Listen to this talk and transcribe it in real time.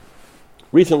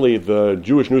Recently, the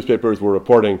Jewish newspapers were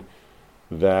reporting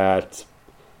that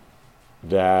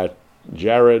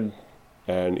Jared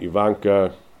and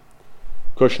Ivanka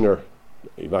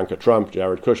Trump,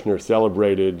 Jared Kushner,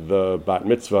 celebrated the bat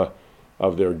mitzvah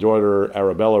of their daughter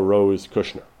Arabella Rose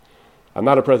Kushner. I'm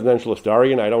not a presidential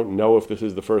historian. I don't know if this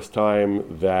is the first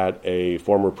time that a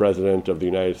former president of the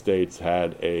United States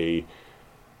had a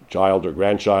child or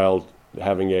grandchild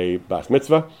having a bat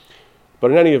mitzvah.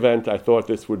 But in any event, I thought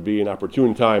this would be an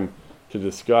opportune time to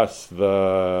discuss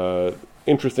the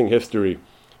interesting history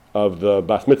of the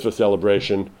bat mitzvah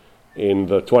celebration in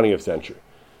the 20th century.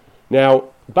 Now,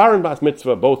 bar and bat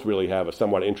mitzvah both really have a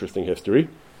somewhat interesting history.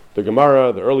 The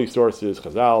Gemara, the early sources,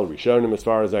 Chazal, Rishonim, as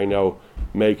far as I know,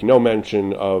 make no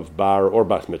mention of bar or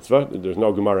bat mitzvah. There's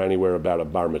no Gemara anywhere about a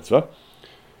bar mitzvah.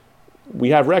 We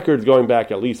have records going back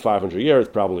at least 500 years,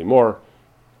 probably more,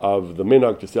 of the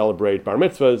minhag to celebrate bar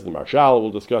mitzvahs. The Marshal,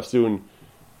 we'll discuss soon,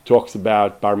 talks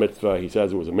about bar mitzvah. He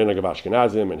says it was a minhag of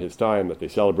Ashkenazim in his time that they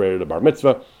celebrated a bar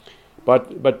mitzvah.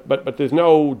 But there's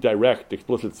no direct,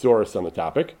 explicit source on the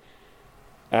topic.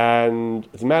 And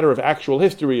as a matter of actual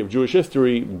history, of Jewish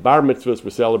history, bar mitzvahs were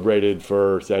celebrated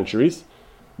for centuries.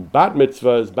 Bas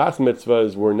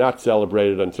mitzvahs were not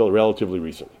celebrated until relatively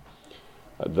recently.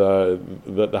 The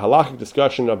halachic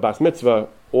discussion of bas mitzvah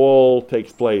all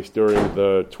takes place during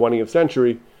the 20th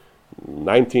century,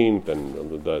 19th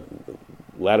and the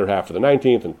latter half of the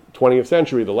 19th and 20th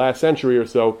century, the last century or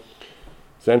so,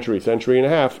 century and a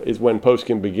half, is when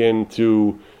poskim begin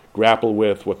to grapple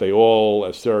with what they all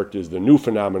assert is the new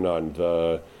phenomenon,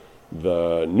 the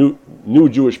new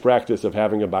Jewish practice of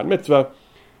having a bat mitzvah,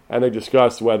 and they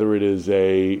discuss whether it is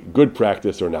a good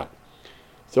practice or not.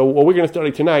 So what we're going to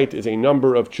study tonight is a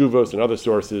number of tshuvos and other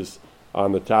sources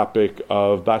on the topic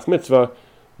of bas mitzvah.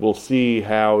 We'll see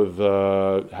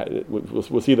we'll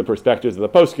see the perspectives of the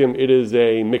poskim. It is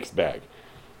a mixed bag.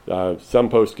 Some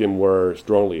poskim were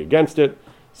strongly against it.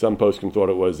 Some poskim thought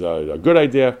it was a good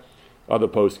idea. Other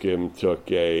poskim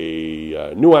took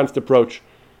a nuanced approach.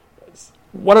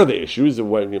 What are the issues?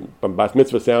 Bas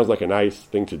mitzvah sounds like a nice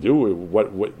thing to do.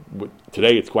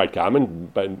 Today it's quite common,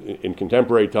 but in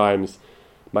contemporary times,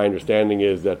 my understanding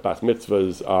is that bas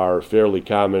mitzvahs are fairly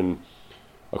common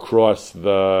across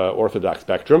the Orthodox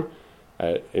spectrum.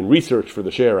 In research for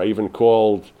the share, I even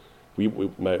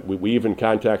we even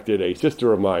contacted a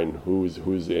sister of mine who's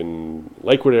in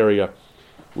Lakewood area.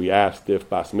 We asked if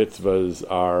bas mitzvahs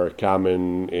are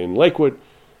common in Lakewood,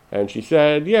 and she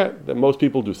said, yeah, that most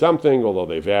people do something, although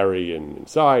they vary in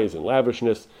size and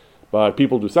lavishness, but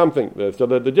people do something. So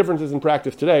the differences in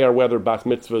practice today are whether bas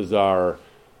mitzvahs are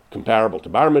comparable to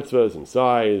bar mitzvahs in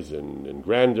size and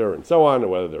grandeur and so on, or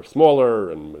whether they're smaller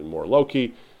and more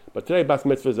low-key. But today, bas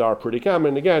mitzvahs are pretty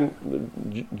common. Again,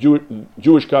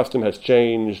 Jewish custom has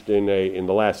changed in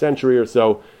the last century or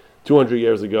so. 200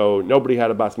 years ago, nobody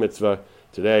had a bas mitzvah.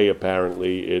 Today,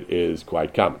 apparently, it is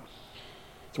quite common.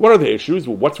 So what are the issues?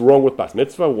 Well, what's wrong with bas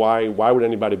mitzvah? Why would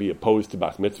anybody be opposed to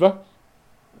bas mitzvah?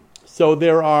 So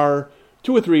there are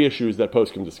 2 or 3 issues that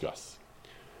poskim discuss.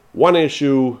 One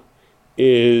issue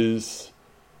is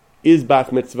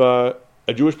bas mitzvah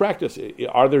a Jewish practice?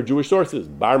 Are there Jewish sources?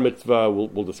 Bar mitzvah,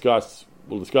 we'll discuss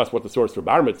what the source for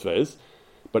bar mitzvah is,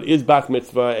 but is bas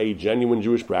mitzvah a genuine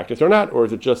Jewish practice or not, or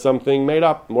is it just something made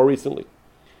up more recently?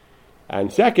 And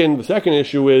the second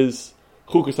issue is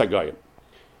chukas hagayim.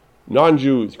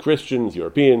 Non-Jews, Christians,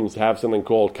 Europeans have something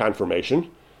called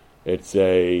confirmation. It's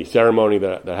a ceremony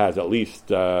that has at least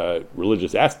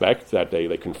religious aspects, that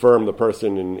they confirm the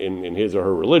person in his or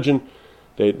her religion.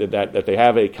 That they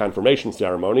have a confirmation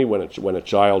ceremony when a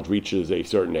child reaches a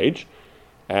certain age.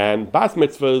 And bas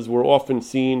mitzvahs were often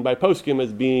seen by poskim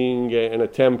as being an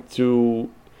attempt to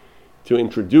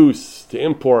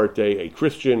import a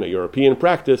Christian, a European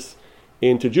practice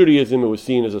into Judaism. It was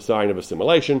seen as a sign of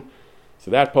assimilation.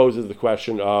 So that poses the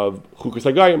question of chukas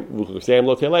hagayim, v'chukaseim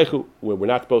lo telechu. We're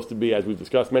not supposed to be, as we've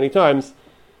discussed many times,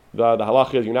 the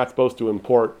halacha is you're not supposed to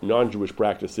import non-Jewish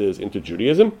practices into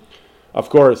Judaism. Of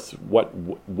course,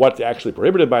 what's actually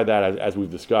prohibited by that, as we've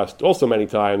discussed also many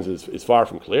times, is far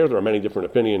from clear. There are many different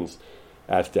opinions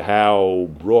as to how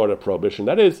broad a prohibition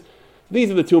that is.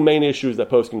 These are the 2 main issues that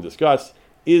poskim discuss.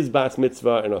 Is bas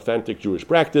mitzvah an authentic Jewish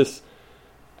practice?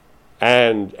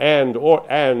 And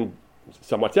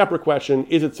somewhat separate question,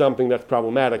 is it something that's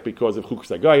problematic because of chukas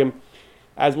hagayim?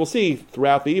 As we'll see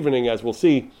throughout the evening,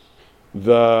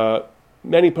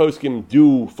 many poskim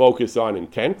do focus on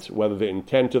intent, whether the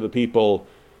intent of the people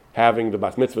having the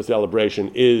bas mitzvah celebration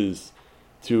is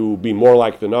to be more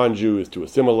like the non-Jews, to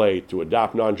assimilate, to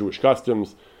adopt non-Jewish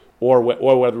customs, or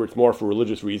whether it's more for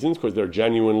religious reasons, because they're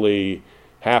genuinely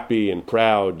happy and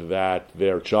proud that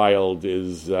their child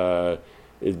is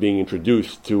being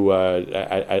introduced to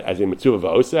as a mitzvah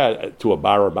v'osa, to a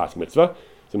bar or bas mitzvah.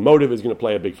 So motive is going to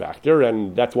play a big factor,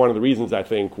 and that's one of the reasons I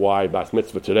think why bas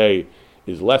mitzvah today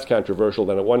is less controversial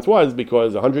than it once was,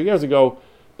 because 100 years ago,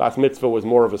 bas mitzvah was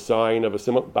more of a sign of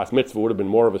bas mitzvah would have been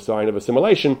more of a sign of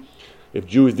assimilation. If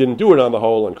Jews didn't do it on the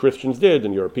whole, and Christians did,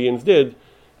 and Europeans did,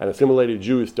 and assimilated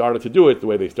Jews started to do it the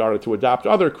way they started to adopt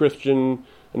other Christian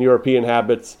and European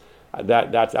habits,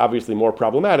 that's obviously more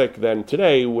problematic than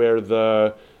today,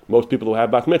 where most people who have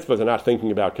bas mitzvahs are not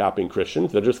thinking about copying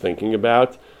Christians. They're just thinking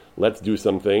about, let's do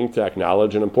something to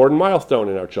acknowledge an important milestone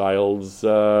in our child's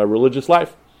religious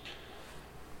life.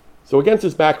 So against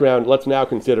this background, let's now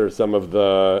consider some of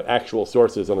the actual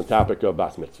sources on the topic of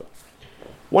bas mitzvah.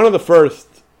 One of the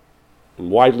first and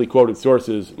widely quoted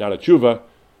sources, not a tshuva,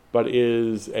 but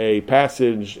is a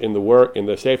passage in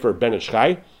the Sefer Ben Ish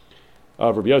Chai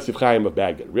of Rabbi Yosef Chaim of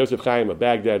Baghdad. Rabbi Yosef Chaim of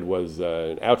Baghdad was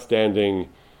an outstanding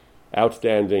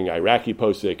Iraqi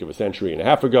posek of a century and a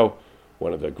half ago,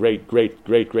 one of the great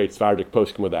Sephardic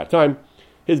poskim of that time.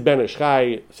 His Ben Ish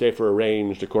Chai Sefer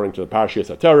arranged according to the Parshas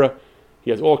HaTorah.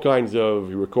 He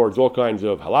records all kinds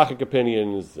of halachic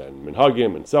opinions and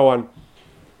minhagim and so on.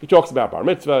 He talks about bar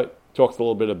mitzvah, talks a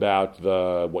little bit about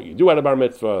what you do at a bar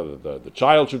mitzvah. The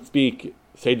child should speak,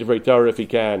 say divrei Torah if he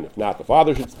can. If not, the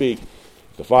father should speak.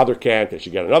 If the father can't, they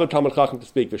should get another Talmid Chacham to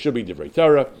speak. There should be divrei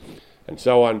Torah, and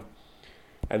so on.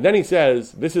 And then he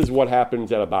says, this is what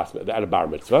happens at a bar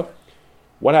mitzvah.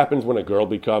 What happens when a girl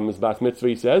becomes bas mitzvah,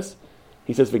 he says?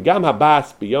 V'gam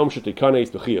habas b'yom shetikanes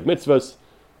b'chiyav mitzvahs.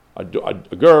 A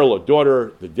girl, a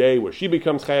daughter, the day where she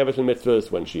becomes chayavet in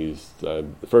mitzvahs, when she's the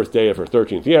first day of her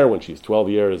 13th year, when she's 12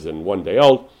 years and 1 day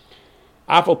old.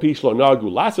 Afal pish lo nagu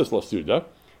lasos lasuda,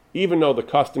 even though the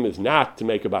custom is not to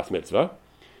make a bas mitzvah,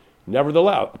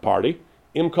 nevertheless, a party,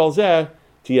 im kol zeh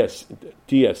ties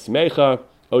smecha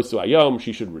osu ayom,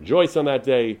 she should rejoice on that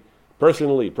day,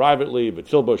 personally, privately,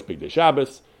 v'tilbosh bigdei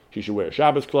Shabbos, she should wear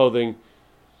Shabbos clothing,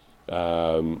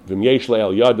 v'myesh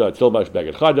le'el yada tilbosh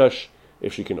beged chadash,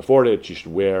 if she can afford it, she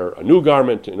should wear a new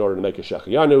garment in order to make a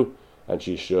shechiyanu, and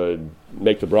she should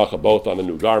make the bracha both on the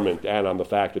new garment and on the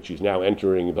fact that she's now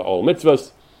entering the ol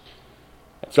mitzvahs.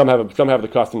 Some have the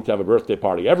custom to have a birthday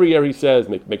party every year, he says,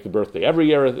 make the birthday every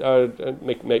year,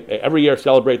 every year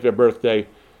celebrate their birthday.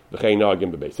 So we're not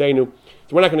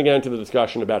going to get into the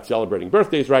discussion about celebrating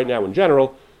birthdays right now in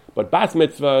general, but bas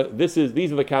mitzvah, these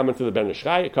are the comments of the Ben Ish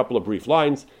Chai, a couple of brief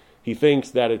lines. He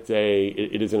thinks that it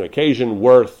is an occasion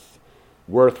worth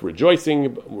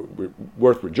rejoicing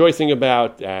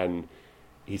about, and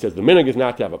he says the minhag is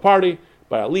not to have a party,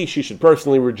 but at least she should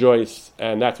personally rejoice,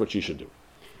 and that's what she should do.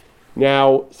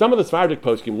 Now, some of the Sephardic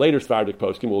poskim, later Sephardic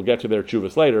poskim, we'll get to their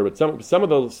tshuvas later, but some of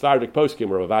the Sephardic poskim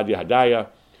were Rav Ovadia Hadaya,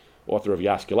 author of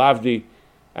Yaskil Avdi,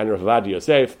 and Rav Ovadia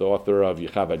Yosef, the author of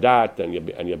Yechav Hadat and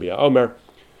Yabia Omer.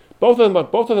 Both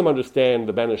of them understand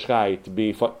the Ben Ish Chai to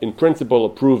be, in principle,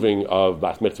 approving of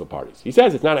bas mitzvah parties. He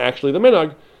says it's not actually the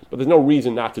minhag, but there's no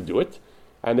reason not to do it.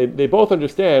 And they both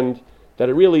understand that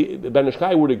the Ben Ish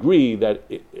Chai would agree that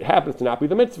it happens to not be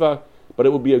the mitzvah, but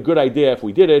it would be a good idea if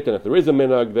we did it, and if there is a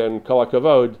minhag, then kol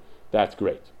hakavod, that's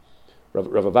great. Rav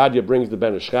Ovadia brings the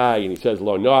Ben Ish Chai, and he says,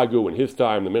 lo noagu, in his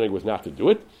time, the minhag was not to do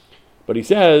it. But he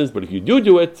says, but if you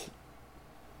do it,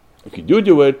 then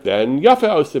yafe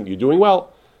osim, you're doing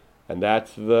well. And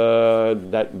that's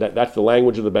the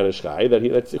language of the Ben Ish Chai,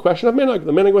 that's a question of minhag.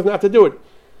 The minhag was not to do it.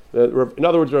 In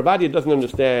other words, Rav Ovadia doesn't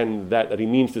understand that he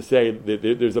means to say that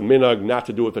there's a minhag not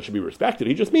to do it that should be respected.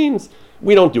 He just means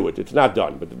we don't do it; it's not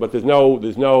done. But there's no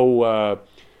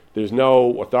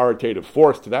authoritative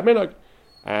force to that minhag,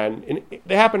 and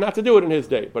they happen not to do it in his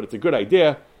day. But it's a good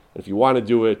idea. And if you want to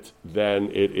do it,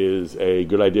 then it is a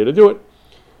good idea to do it.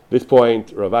 This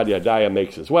point, Rav Ovadia Hadaya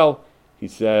makes as well. He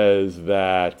says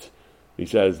that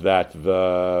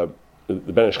the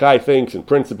Ben Ish Chai thinks, in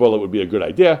principle, it would be a good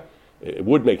idea. It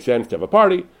would make sense to have a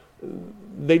party.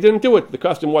 They didn't do it. The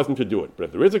custom wasn't to do it. But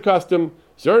if there is a custom,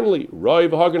 certainly, roi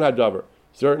v'hagan hadavar.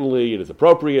 Certainly, it is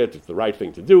appropriate. It's the right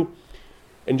thing to do.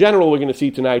 In general, we're going to see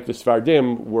tonight the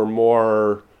Sephardim were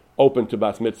more open to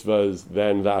bas mitzvahs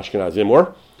than the Ashkenazim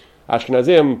were.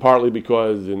 Ashkenazim, partly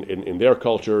because in their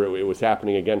culture it was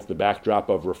happening against the backdrop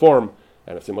of reform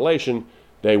and assimilation,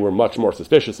 they were much more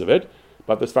suspicious of it.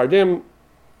 But the Sephardim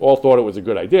all thought it was a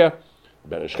good idea.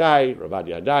 Ben Ish Chai, Rav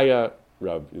Ovadia Hadaya,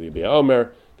 Rav Yabia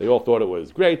Omer, they all thought it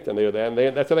was great, and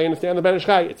that's how they understand the Ben Ish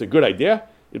Chai. It's a good idea.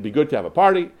 It'd be good to have a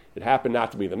party. It happened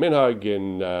not to be the minhag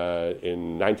in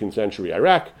 19th century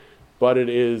Iraq, but it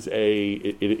is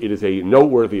a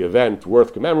noteworthy event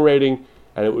worth commemorating,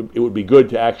 and it would be good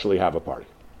to actually have a party.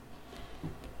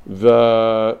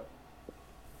 The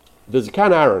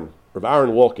Zakan Aaron, Rav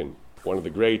Aaron Wolkin, one of the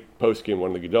great poskim,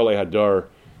 one of the Gedolei Hadar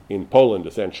in Poland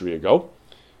a century ago,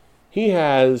 he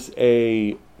has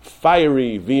a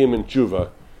fiery, vehement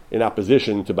tshuva in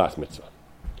opposition to Bas Mitzvah.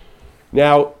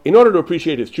 Now, in order to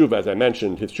appreciate his tshuva, as I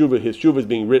mentioned, his tshuva is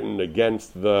being written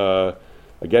against the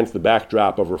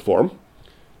backdrop of reform,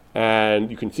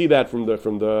 and you can see that from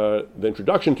the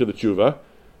introduction to the tshuva.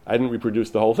 I didn't reproduce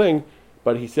the whole thing,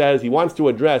 but he says he wants to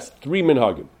address three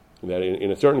minhagim, that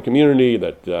in a certain community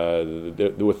that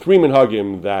there were three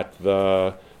minhagim that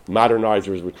the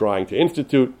modernizers were trying to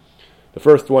institute. The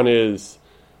first one is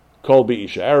kol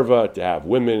be'isha erva, to have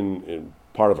women in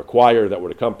part of a choir that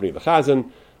would accompany the chazan.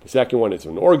 The second one is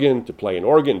an organ, to play an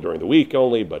organ during the week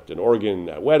only, but an organ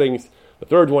at weddings. The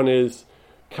third one is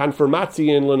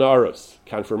konfirmatien l'na'aros,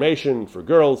 confirmation for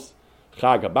girls,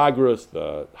 chag habagrus,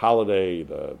 the holiday,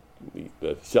 the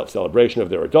celebration of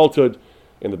their adulthood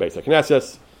in the Beis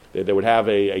HaKnesses. They would have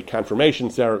a confirmation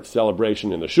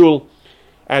celebration in the shul,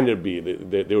 and there would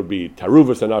be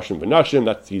taruvas anashim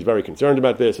v'nashim. He's very concerned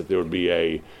about this, that there would be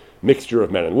a mixture of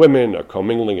men and women, a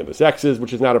commingling of the sexes,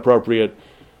 which is not appropriate.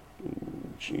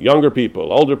 Younger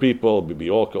people, older people, would be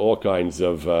all kinds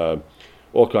of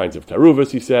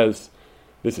taruvas. He says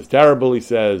this is terrible. He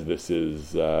says this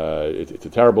is it's a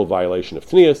terrible violation of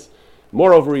tznius.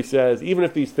 Moreover, he says even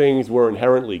if these things were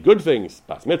inherently good things,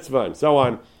 bas mitzvah and so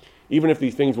on, even if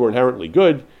these things were inherently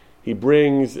good, he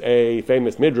brings a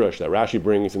famous midrash that Rashi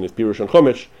brings in his Pirush on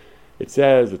Chumash.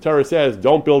 The Torah says,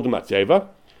 don't build a matzeva.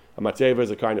 A matzeva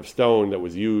is a kind of stone that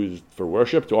was used for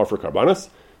worship to offer karbanos,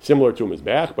 similar to a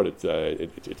mizbeach, but it's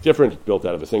different. It's built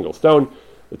out of a single stone.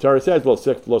 The Torah says, "Lo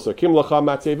sakim lacha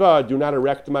matzeva." Do not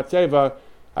erect a matzeva.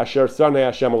 Asher sanei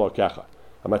Hashem elokecha.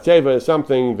 A matzeva is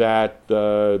something that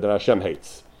Hashem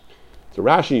hates. So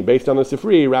Rashi, based on the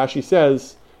Sifri, Rashi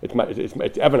says it's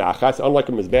even achas, unlike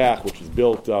a mizbeach, which is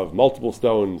built of multiple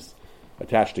stones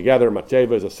attached together.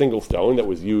 Matzeva is a single stone that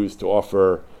was used to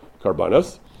offer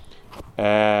karbanos.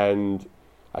 And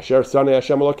Asher sanei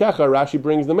Hashem elokecha, Rashi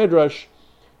brings the midrash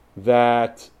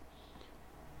that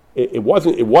it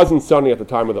wasn't sunny at the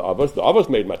time of the Avos. The Avos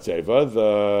made matzeva.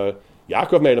 The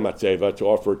Yaakov made a matzeva to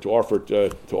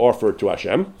offer to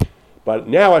Hashem. But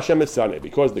now Hashem is sunny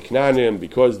because the Knaanim,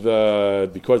 because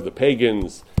the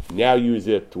pagans now use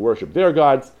it to worship their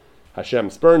gods. Hashem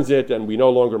spurns it, and we no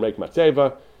longer make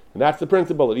matzeva. And that's the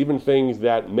principle, that even things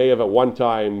that may have at one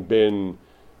time been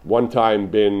worthy,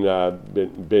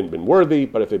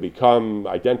 but if they become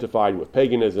identified with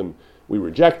paganism, we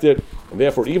reject it. And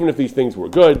therefore, even if these things were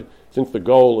good, since the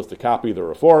goal is to copy the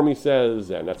reform, he says,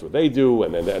 and that's what they do,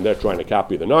 and they're trying to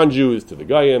copy the non-Jews to the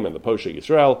Goyim and the Poshe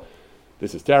Yisrael,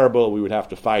 this is terrible. We would have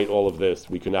to fight all of this.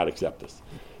 We could not accept this.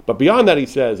 But beyond that, he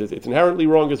says it's inherently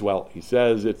wrong as well. He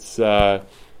says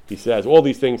all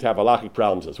these things have halachic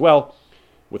problems as well.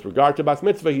 With regard to Bas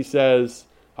Mitzvah, he says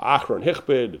Achron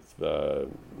Hichpid, it's the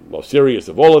most serious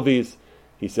of all of these.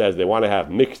 He says they want to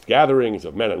have mixed gatherings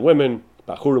of men and women,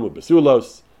 Bachurim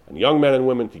u'Besulos, and young men and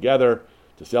women together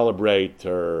to celebrate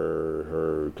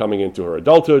her coming into her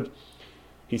adulthood.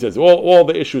 He says all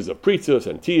the issues of pritzus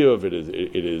and tiyuv,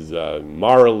 it is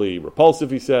morally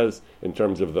repulsive. He says in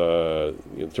terms of the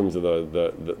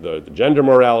gender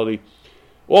morality.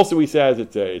 Also, he says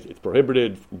it's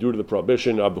prohibited due to the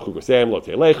prohibition of b'chugosem lo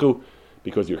telechu,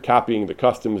 because you're copying the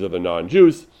customs of the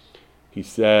non-Jews. He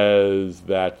says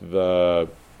that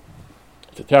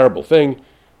it's a terrible thing.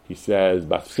 He says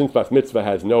since Bas Mitzvah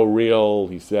has no real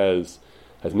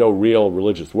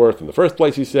religious worth in the first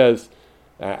place. He says.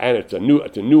 And it's a new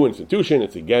institution.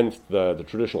 It's against the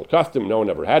traditional custom. No one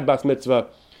ever had Bas Mitzvah.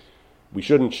 We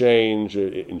shouldn't change.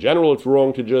 In general, it's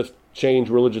wrong to just change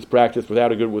religious practice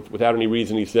without any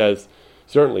reason. He says,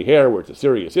 certainly here, where it's a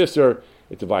serious isser,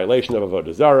 it's a violation of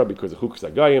Avodah Zarah because of Chukas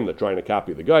HaGoyim. They're trying to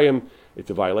copy the Goyim.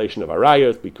 It's a violation of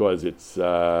Arayos because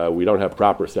we don't have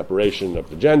proper separation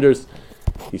of the genders.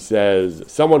 He says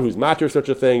someone who's matter such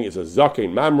a thing is a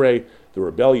Zakein Mamre, the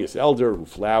rebellious elder who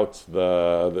flouts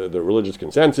the religious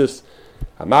consensus.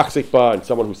 Hamachzikba, and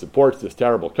someone who supports this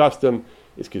terrible custom,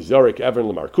 is Kizorik Evan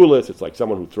Lamarkulis. It's like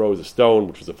someone who throws a stone,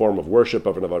 which is a form of worship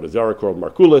of an Avodah Zarah called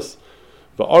Markulis.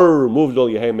 Va'arur muvdol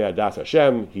yehem me'adas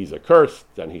Hashem. He's accursed,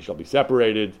 and he shall be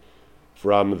separated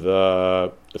from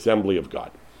the assembly of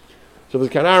God. So the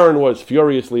Zakan Aaron was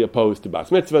furiously opposed to Bas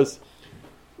Mitzvahs.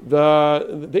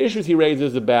 The issues he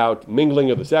raises about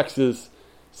mingling of the sexes.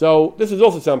 So this is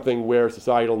also something where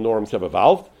societal norms have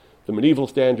evolved. The medieval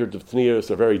standards of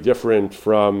tznius are very different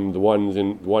from the ones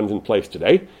in place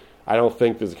today. I don't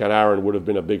think the Zakan Aaron would have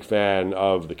been a big fan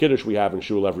of the kiddush we have in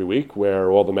shul every week,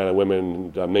 where all the men and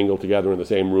women mingle together in the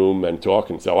same room and talk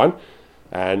and so on.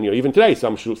 And even today,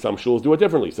 some shuls do it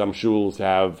differently. Some shuls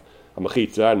have a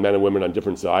mechitza and men and women on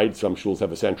different sides. Some shuls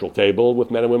have a central table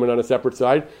with men and women on a separate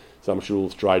side. Some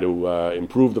shuls try to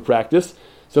improve the practice.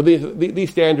 So these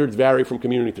standards vary from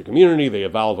community to community. They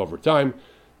evolve over time.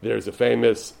 There's a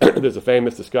famous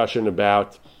discussion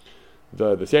about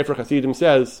the Sefer Hasidim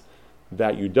says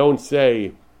that you don't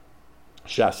say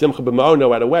Shasimcha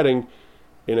b'ma'ono at a wedding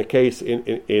in a case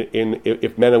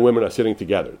if men and women are sitting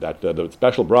together. That the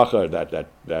special bracha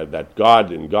that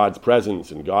God in God's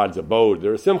presence in God's abode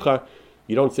there is simcha.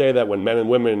 You don't say that when men and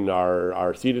women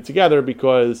are seated together,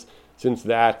 because since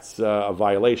that's a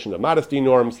violation of modesty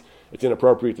norms, it's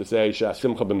inappropriate to say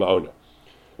Shasimcha b'ma'ono.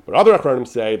 But other Achronim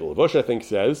say, the Levush I think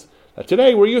says, that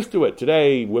today we're used to it.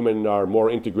 Today women are more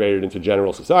integrated into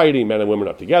general society. Men and women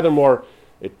are together more.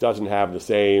 It doesn't have the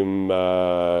same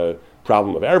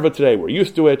problem of erva today. We're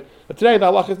used to it. But today the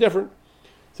halach is different.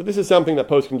 So this is something that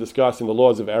poskim discuss in the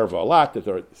laws of erva a lot, that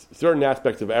there are certain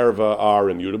aspects of erva are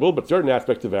immutable, but certain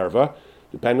aspects of erva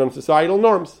depend on societal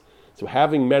norms. So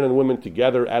having men and women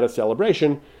together at a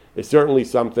celebration is certainly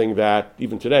something that,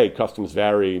 even today, customs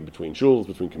vary between shuls,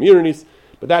 between communities.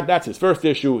 But that's his first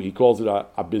issue. He calls it a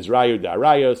bizrayu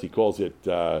da'arayos. He calls it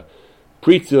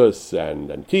pritzus and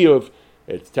tiyuv.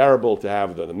 It's terrible to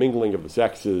have the mingling of the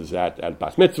sexes at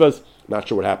bas mitzvahs. Not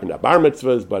sure what happened at bar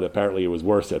mitzvahs, but apparently it was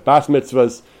worse at bas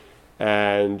mitzvahs.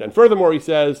 And furthermore, he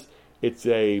says it's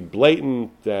a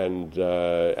blatant and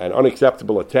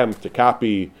unacceptable attempt to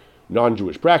copy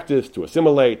non-Jewish practice, to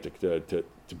assimilate, to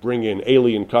bring in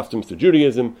alien customs to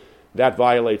Judaism. That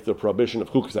violates the prohibition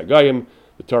of chukas hagayim.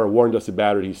 The Torah warned us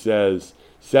about it, he says,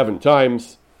 7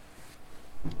 times.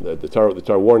 The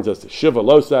Torah warns us to shiva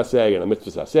lo saseh and a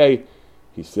mitzvah saseh.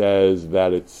 He says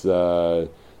that it's 7,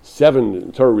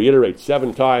 the Torah reiterates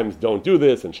 7 times, don't do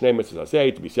this, and shnei mitzvah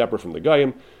saseh, to be separate from the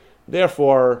goyim.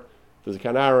 Therefore, the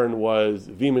Zakan Aaron was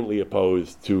vehemently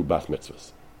opposed to bas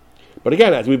mitzvahs. But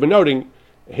again, as we've been noting,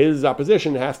 his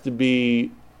opposition has to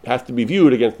be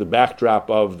viewed against the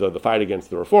backdrop of the fight against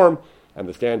the reform and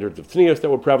the standards of tznius that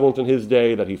were prevalent in his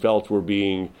day that he felt were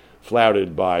being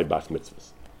flouted by bas mitzvahs.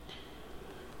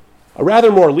 A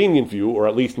rather more lenient view, or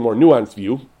at least more nuanced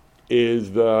view,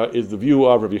 is the view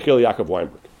of Rav Yechiel Yaakov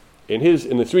Weinberg. In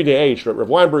the 3-day age, Rav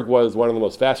Weinberg was one of the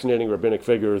most fascinating rabbinic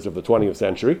figures of the 20th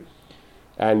century,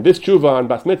 and this tshuva on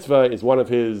bas mitzvah is one of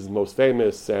his most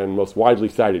famous and most widely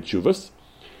cited tshuvas.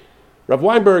 Rav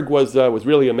Weinberg was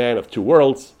really a man of two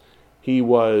worlds. He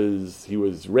was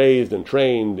raised and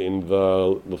trained in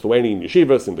the Lithuanian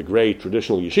yeshivas, in the great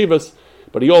traditional yeshivas,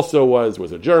 but he also was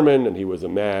a German, and he was a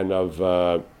man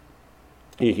of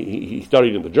he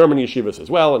studied in the German yeshivas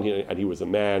as well, and he was a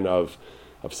man of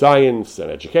science and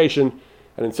education,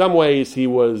 and in some ways he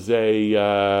was he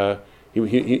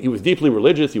was deeply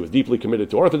religious. He was deeply committed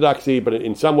to orthodoxy, but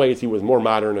in some ways he was more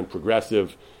modern and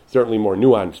progressive, certainly more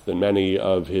nuanced than many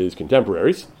of his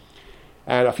contemporaries.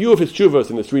 And a few of his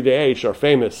tshuvas in the 3-day age are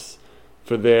famous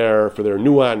for their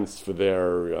nuance, for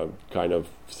their kind of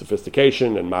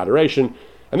sophistication and moderation.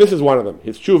 And this is one of them,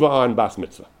 his tshuva on bas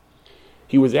mitzvah.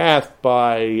 He was asked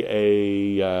by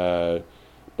a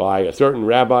certain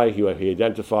rabbi, he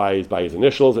identifies by his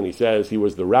initials, and he says he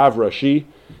was the Rav Rashi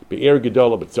Be'er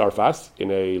Gedola B'Tzarfas,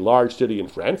 in a large city in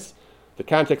France. The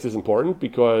context is important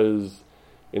because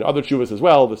in other tshuvas as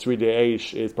well, the 3-day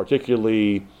age is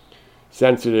particularly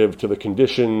sensitive to the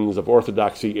conditions of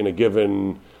orthodoxy in a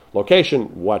given location.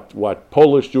 What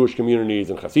Polish Jewish communities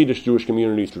and Hasidic Jewish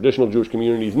communities, traditional Jewish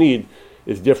communities need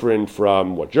is different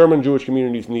from what German Jewish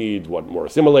communities need, what more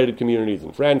assimilated communities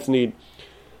in France need.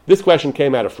 This question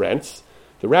came out of France.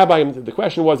 The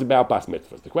question was about bas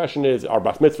mitzvahs. The question is, are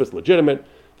bas mitzvahs legitimate?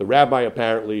 The rabbi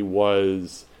apparently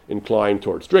was inclined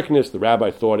toward strictness. The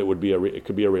rabbi thought it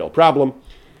could be a real problem.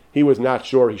 He was not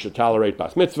sure he should tolerate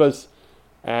bas mitzvahs.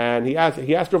 And he asked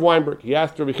Rav Weinberg, he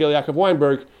asked Rav Yechiel Yaakov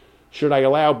Weinberg, should I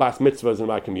allow bas mitzvahs in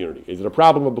my community? Is it a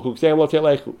problem of b'chuksei lo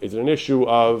telechu? Is it an issue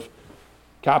of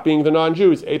copying the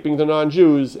non-Jews, aping the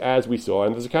non-Jews, as we saw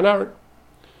in the Zakan Aaron?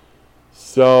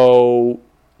 So,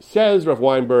 says Rav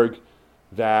Weinberg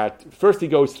that first he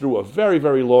goes through a very,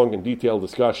 very long and detailed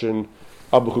discussion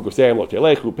of b'chuksei lo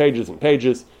telechu, pages and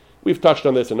pages. We've touched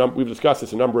on this, we've discussed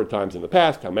this a number of times in the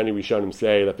past, how many Rishonim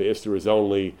say that the Isser is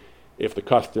only if the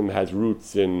custom has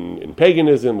roots in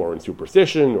paganism or in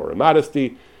superstition or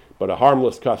immodesty, but a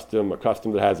harmless custom, a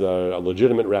custom that has a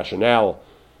legitimate rationale,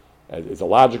 is a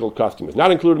logical custom, is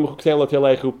not included in b'chuksei lo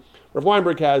telechu. Rav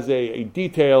Weinberg has a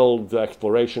detailed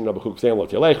exploration of b'chuksei lo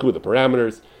telechu, the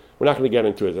parameters. We're not going to get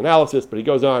into his analysis, but he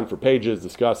goes on for pages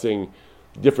discussing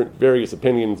different various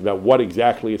opinions about what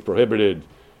exactly is prohibited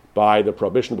by the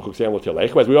prohibition of b'chuksei lo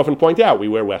telechu. As we often point out, we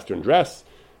wear Western dress.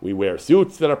 We wear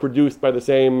suits that are produced by the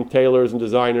same tailors and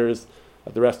designers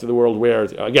that the rest of the world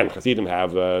wears. Again, Hasidim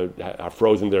have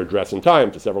frozen their dress in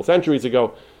time to several centuries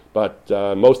ago, but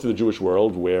most of the Jewish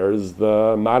world wears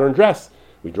the modern dress.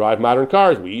 We drive modern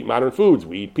cars, we eat modern foods,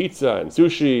 we eat pizza and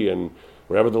sushi and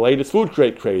whatever the latest food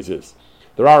craze is.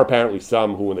 There are apparently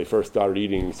some who, when they first started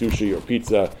eating sushi or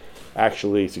pizza,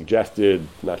 actually suggested,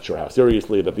 not sure how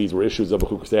seriously, that these were issues of a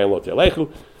chukasei lo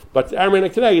telechu. But our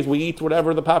minhag today is we eat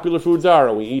whatever the popular foods are,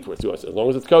 and we eat as long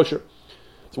as it's kosher.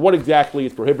 So what exactly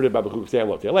is prohibited by the chukasei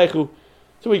lo telechu?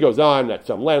 So he goes on at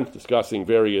some length, discussing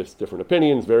various different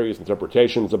opinions, various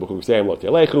interpretations of the chukasei lo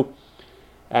telechu.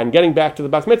 And getting back to the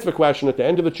bas mitzvah question, at the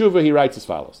end of the tshuva, he writes as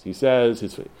follows. He says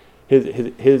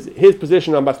his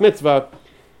position on bas mitzvah,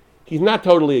 he's not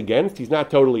totally against, he's not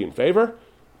totally in favor,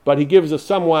 but he gives a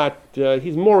somewhat,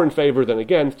 he's more in favor than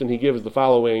against, and he gives the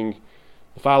following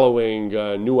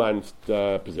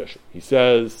nuanced position. He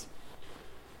says,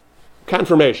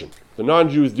 confirmation. The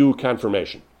non-Jews do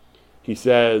confirmation. He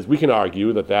says, we can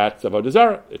argue that that's avodah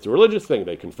zarah. It's a religious thing.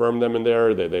 They confirm them in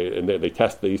there. They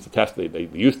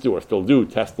used to or still do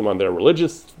test them on their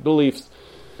religious beliefs.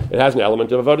 It has an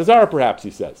element of avodah zarah, perhaps, he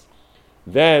says.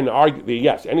 Then,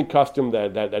 yes, any custom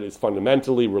that is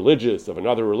fundamentally religious of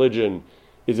another religion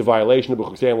is a violation of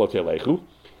chukasei lo telechu,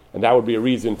 and that would be a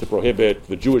reason to prohibit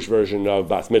the Jewish version of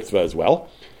bas mitzvah as well.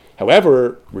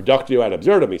 However, reductio ad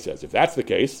absurdum, he says, if that's the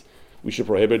case, we should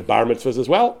prohibit bar mitzvahs as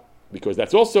well, because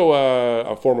that's also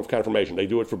a form of confirmation. They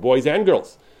do it for boys and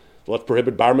girls. So let's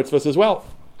prohibit bar mitzvahs as well.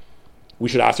 We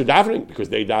should ask their davening, because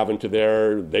they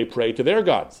they pray to their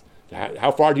gods.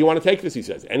 How far do you want to take this, he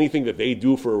says? Anything that they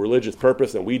do for a religious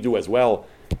purpose and we do as well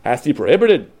has to be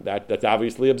prohibited. That's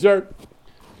obviously absurd.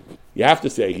 You have to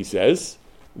say, he says,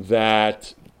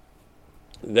 that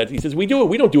he says, we do it.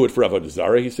 We don't do it for avodah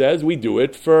zarah, he says. We do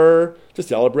it to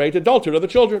celebrate adulthood of the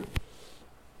children.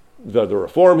 The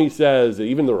reform, he says,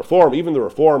 even the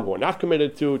reform who are not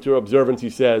committed to observance, he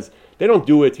says, they don't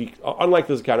do it, unlike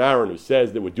the Zakan Aaron who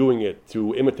says they were doing it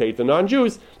to imitate the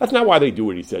non-Jews. That's not why they do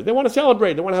it, he says. They want to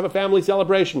celebrate. They want to have a family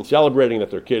celebration, celebrating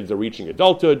that their kids are reaching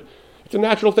adulthood. It's a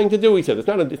natural thing to do, he says.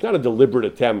 It's not a deliberate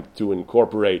attempt to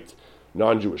incorporate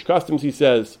non-Jewish customs, he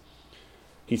says.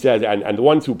 He says, and the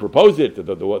ones who propose it,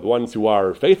 the ones who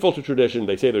are faithful to tradition,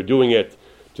 they say they're doing it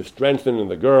to strengthen in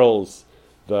the girls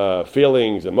the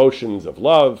feelings, emotions of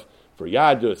love for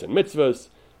Yadus and mitzvahs,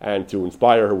 and to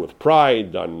inspire her with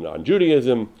pride on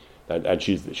Judaism. And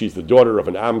she's the daughter of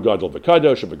an Am Gadol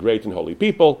V'Kadosh, of a great and holy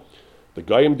people. The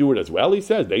Goyim do it as well, he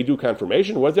says. They do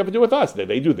confirmation. What does that have to do with us?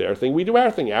 They do their thing, we do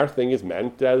our thing. Our thing is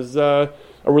meant as a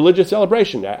religious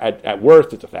celebration. At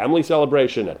worst, it's a family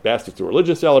celebration. At best, it's a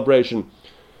religious celebration.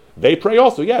 They pray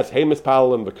also, yes. Hey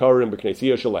mispalim v'korim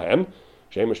b'knesiyah shalahem.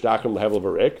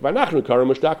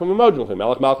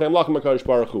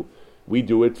 We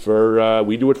do it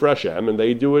for Hashem, and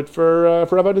they do it for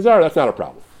avodah zarah. That's not a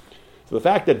problem. So the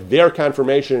fact that their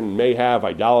confirmation may have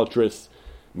idolatrous,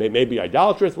 may be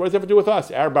idolatrous, what does that have to do with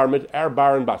us? Our bar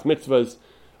and bas mitzvahs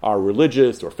are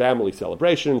religious or family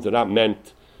celebrations. They're not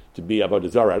meant to be avodah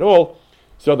zarah at all,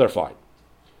 so they're fine.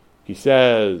 He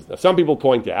says, now some people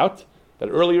point out that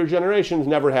earlier generations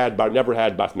never had bas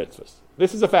mitzvahs.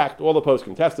 This is a fact. All the posts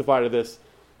can testify to this,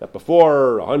 that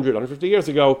before 100, 150 years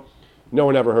ago, no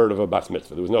one ever heard of a bas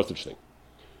mitzvah. There was no such thing.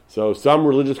 So some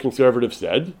religious conservatives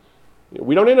said,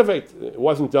 we don't innovate. It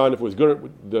wasn't done. If it was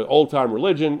good, the old-time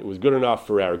religion, it was good enough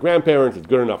for our grandparents, it's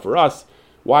good enough for us.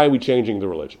 Why are we changing the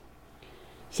religion?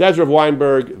 Says Rav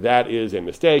Weinberg, that is a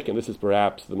mistake, and this is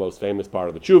perhaps the most famous part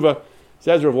of the tshuva.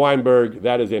 Says Rav Weinberg,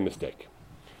 that is a mistake.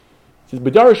 He says,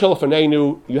 B'dar shel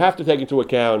fanenu, you have to take into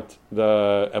account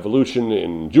the evolution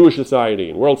in Jewish society,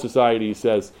 in world society. He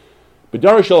says,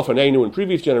 B'dar shel fanenu, in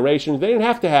previous generations, they didn't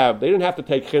have to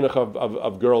take chinuch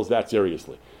of girls that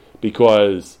seriously,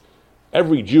 because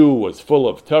every Jew was full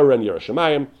of Torah and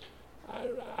Yerushalayim.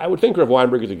 I would think Rav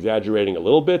Weinberg is exaggerating a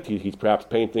little bit. He's perhaps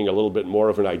painting a little bit more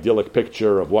of an idyllic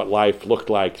picture of what life looked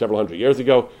like several hundred years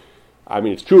ago. I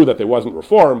mean, it's true that there wasn't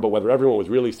reform, but whether everyone was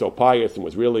really so pious and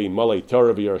was really Malei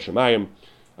Torah v'Yerushalayim,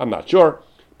 I'm not sure.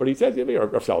 But he says,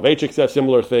 Rav Soloveitchik says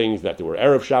similar things, that there were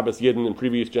Erev Shabbos Yidden in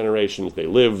previous generations. They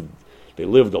lived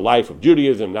a life of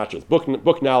Judaism, not just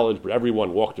book knowledge, but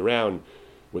everyone walked around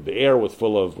with the air was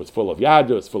full of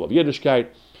Yadus, full of Yiddishkeit.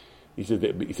 He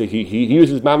says he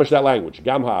uses mamash that language.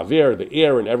 Gam ha'avir, the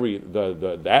air in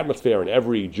the atmosphere in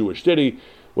every Jewish city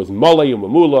was malei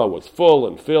umamula, was full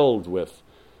and filled with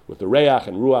the reach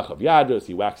and ruach of Yadus.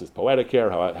 He waxes poetic here,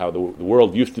 how the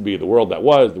world used to be, the world that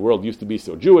was, the world used to be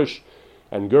so Jewish.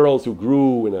 and girls who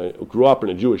grew up in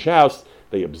a Jewish house,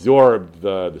 they absorbed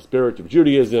the spirit of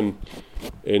Judaism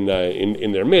in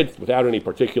their midst without any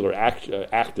particular act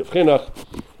of chinuch.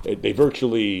 They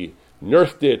virtually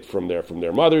nursed it from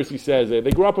their mothers. He says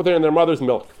they grew up with it in their mother's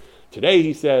milk. Today,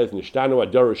 he says, nishtanu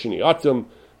adar shini atzum.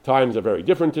 Times are very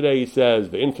different today. He says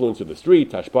the influence of the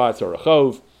street, tashbas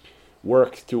arachov,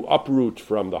 works to uproot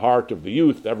from the heart of the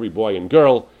youth, every boy and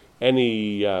girl,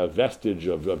 any vestige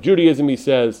of Judaism, he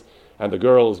says, and the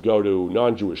girls go to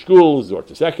non-Jewish schools or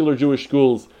to secular Jewish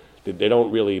schools. They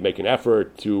don't really make an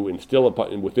effort to instill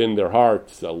within their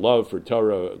hearts a love for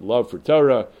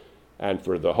Torah, and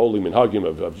for the holy minhagim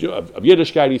of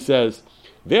Yiddishkeit, he says.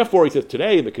 Therefore, he says,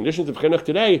 today, the conditions of chinuch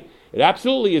today, it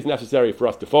absolutely is necessary for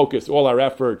us to focus all our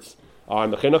efforts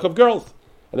on the chinuch of girls.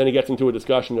 And then he gets into a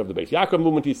discussion of the Beis Yaakov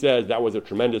movement. He says that was a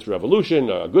tremendous revolution,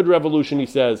 a good revolution, he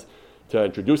says, to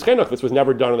introduce chinuch. This was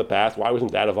never done in the past. Why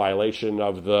wasn't that a violation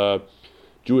of the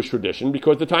Jewish tradition?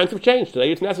 Because the times have changed.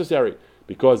 Today it's necessary.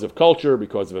 Because of culture,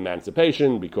 because of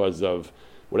emancipation, because of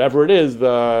whatever it is,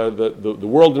 the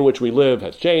world in which we live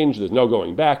has changed. There's no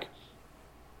going back.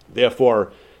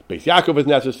 Therefore, Beis Yaakov is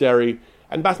necessary,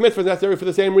 and Bas Mitzvah is necessary for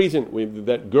the same reason,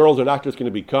 that girls are not just going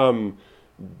to become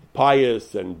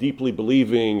pious and deeply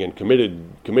believing and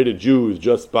committed Jews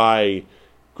just by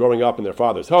growing up in their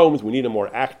father's homes. We need a more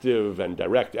active and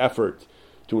direct effort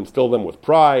to instill them with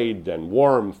pride and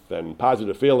warmth and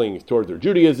positive feelings towards their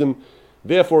Judaism.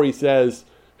 Therefore, he says,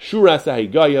 Shuras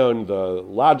HaHigayon, the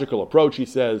logical approach, he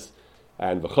says,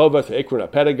 and v'chovas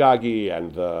ha'ikron pedagogy,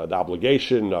 and the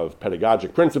obligation of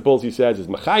pedagogic principles, he says, is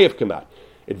mechayev kamat.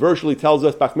 It virtually tells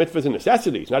us Bas Mitzvah is a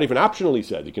necessity. It's not even optional, he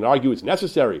says. You can argue it's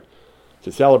necessary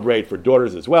to celebrate for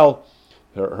daughters as well,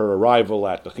 her arrival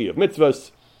at the Chiyuv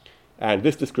Mitzvahs. And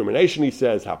this discrimination, he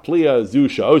says, haplia zu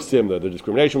sha'osim, the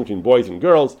discrimination between boys and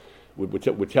girls, we're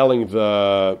telling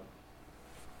girls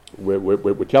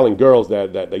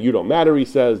that you don't matter, he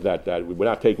says, that we're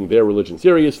not taking their religion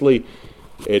seriously.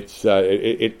 It's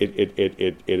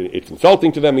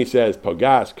insulting to them, he says.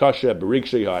 Pogas kasha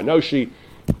berigshi ha'anoshi.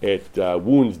 It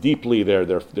wounds deeply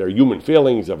their human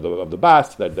feelings of the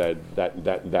bas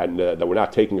that we're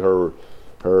not taking her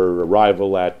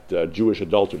arrival at Jewish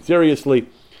adulthood seriously,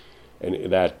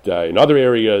 and that in other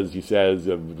areas, he says,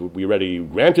 we already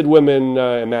granted women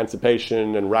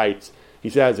emancipation and rights. He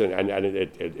says, and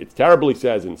it's terrible. He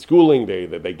says, in schooling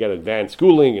they get advanced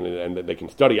schooling and they can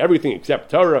study everything except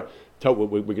Torah.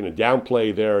 We're going to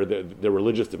downplay their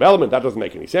religious development. That doesn't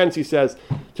make any sense, he says,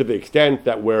 to the extent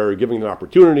that we're giving them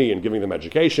opportunity and giving them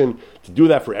education to do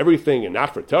that for everything and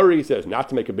not for Torah. He says, not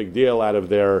to make a big deal out of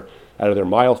their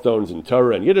milestones in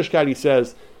Torah and Yiddishkeit. He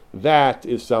says that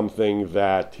is something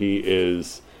that he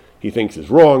thinks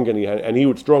is wrong, and he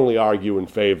would strongly argue in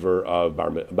favor of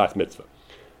Bas Mitzvah.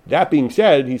 That being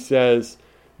said, he says,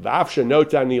 Bas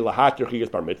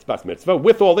Mitzvah.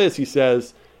 With all this, he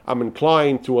says, I'm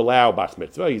inclined to allow Bas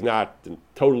Mitzvah. He's not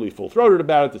totally full-throated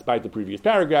about it, despite the previous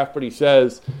paragraph, but he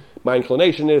says, my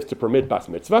inclination is to permit Bas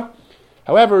Mitzvah.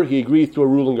 However, he agrees to a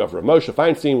ruling of Rav Moshe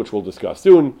Feinstein, which we'll discuss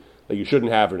soon, that you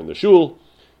shouldn't have it in the shul.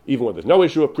 Even when there's no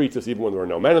issue of priestess, even when there are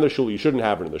no men in the shul, you shouldn't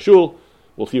have it in the shul.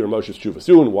 We'll see Rav Moshe's tshuva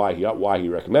soon, why he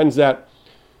recommends that.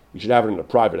 You should have it in a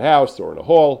private house or in a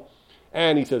hall.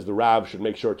 And he says the Rav should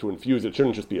make sure to infuse it. It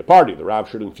shouldn't just be a party. The Rav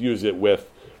should infuse it with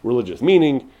religious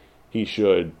meaning. He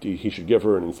should give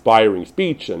her an inspiring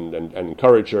speech and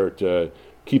encourage her to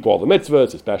keep all the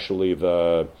mitzvahs, especially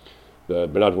the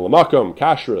Benadin Lamakom,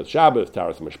 Kashrus, Shabbos,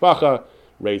 Taras Mishpacha,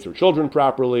 raise her children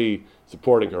properly,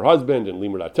 supporting her husband in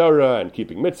Limud Torah and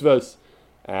keeping mitzvahs,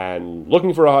 and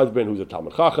looking for a husband who's a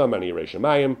Talmid Chacham and a Yirei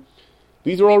Shamayim.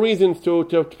 These are all reasons to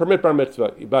permit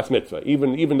Bas Mitzvah,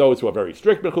 even those who are very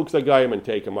strict B'chuk Sagayim and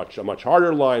take a much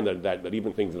harder line that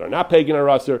even things that are not pagan are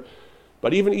usher.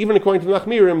 But even according to the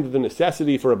Nachmirim, the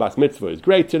necessity for a Bas Mitzvah is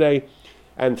great today,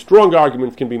 and strong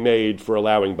arguments can be made for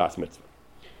allowing Bas Mitzvah.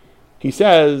 He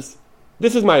says,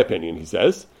 this is my opinion, he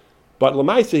says, but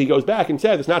Lamaisa, he goes back and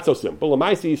says, it's not so simple.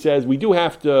 Lamaisa, he says, we do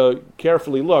have to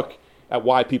carefully look at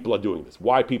why people are doing this,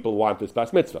 why people want this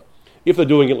Bas Mitzvah. If they're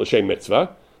doing it L'Shem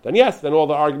Mitzvah, then yes, then all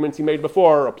the arguments he made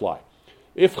before apply.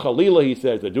 If Chalila, he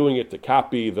says, they're doing it to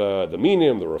copy the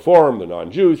Minim, the Reform, the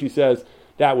non-Jews, he says,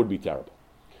 that would be terrible.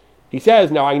 He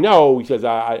says, now I know, he says,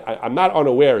 I'm not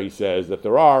unaware, he says, that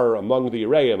there are among the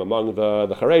Yereim, among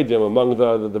the Charedim, among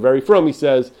the very frum, he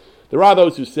says, there are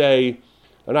those who say,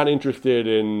 are not interested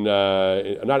in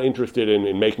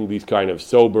making these kind of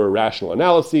sober, rational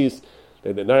analyses.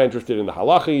 They're not interested in the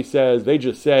halacha, he says. They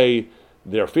just say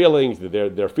their feelings.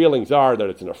 Their feelings are that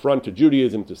it's an affront to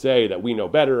Judaism to say that we know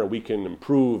better and we can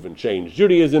improve and change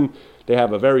Judaism. They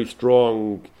have a very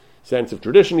strong sense of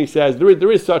tradition, he says,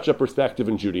 there is such a perspective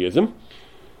in Judaism.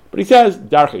 But he says,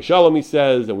 Darchei Shalom, he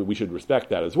says, and we should respect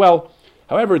that as well.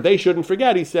 However, they shouldn't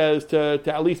forget, he says, to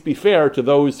at least be fair to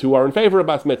those who are in favor of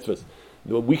bas mitzvahs.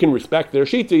 We can respect their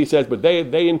shita, he says, but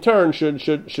they in turn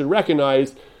should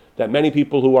recognize that many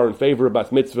people who are in favor of bas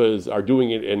mitzvahs are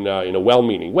doing it in a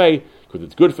well-meaning way, because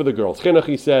it's good for the girl's chinuch,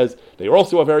 he says. They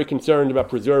also are very concerned about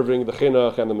preserving the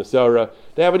chinuch and the Masorah.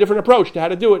 They have a different approach to how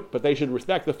to do it, but they should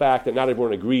respect the fact that not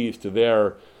everyone agrees to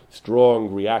their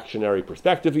strong reactionary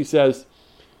perspective, he says.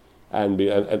 And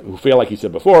who feel like he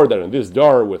said before that in this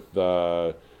dar with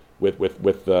the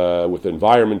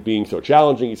environment being so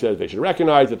challenging, he says they should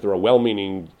recognize that there are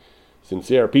well-meaning,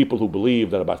 sincere people who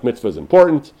believe that a bas mitzvah is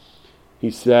important.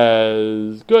 He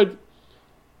says good,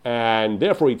 and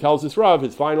therefore he tells this Rav,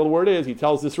 his final word is, he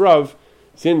tells this Rav,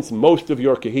 since most of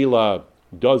your kehila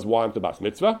does want the bas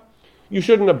mitzvah, you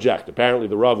shouldn't object. Apparently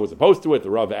the Rav was opposed to it. The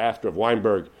Rav asked Rav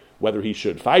Weinberg whether he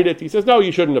should fight it. He says no,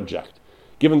 you shouldn't object.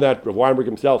 Given that Rav Weinberg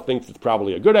himself thinks it's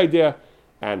probably a good idea,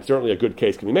 and certainly a good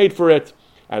case can be made for it,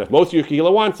 and if most of your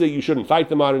kehila wants it, you shouldn't fight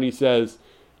them on it, he says.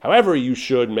 However, you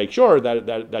should make sure that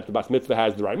the bas mitzvah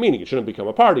has the right meaning. It shouldn't become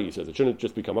a party, he says. It shouldn't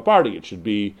just become a party. It should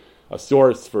be a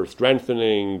source for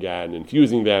strengthening and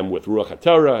infusing them with Ruach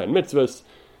HaTorah and mitzvahs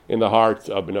in the hearts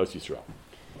of Benos Yisrael.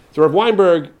 So Rav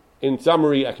Weinberg, in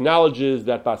summary, acknowledges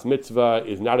that bas mitzvah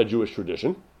is not a Jewish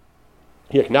tradition.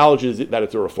 He acknowledges that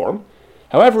it's a reform.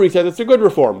 However, he says it's a good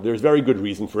reform. There's very good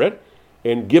reason for it.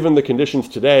 And given the conditions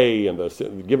today and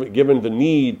given the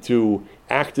need to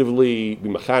actively be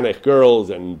mechanech girls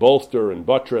and bolster and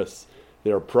buttress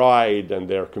their pride and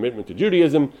their commitment to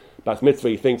Judaism, bas mitzvah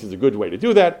he thinks is a good way to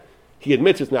do that. He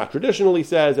admits it's not traditional, he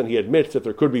says, and he admits that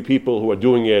there could be people who are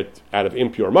doing it out of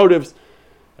impure motives.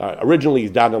 Originally,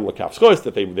 he's dadam l'kaf schos,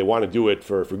 that they want to do it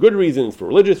for good reasons, for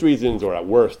religious reasons, or at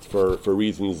worst for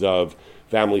reasons of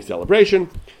family celebration.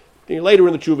 Later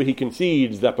in the tshuva, he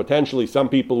concedes that potentially some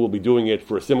people will be doing it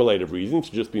for assimilative reasons,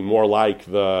 to just be more like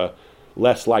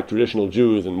less like traditional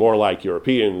Jews and more like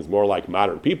Europeans, more like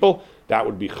modern people. That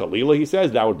would be chalila, he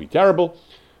says. That would be terrible.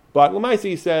 But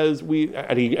Lamaisi, he says,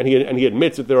 he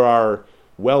admits that there are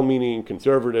well-meaning,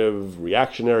 conservative,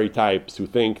 reactionary types who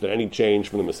think that any change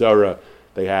from the Masorah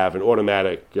they have an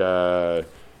automatic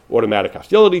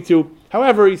hostility to.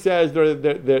 However, he says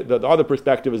the other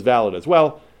perspective is valid as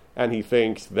well. And he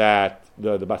thinks that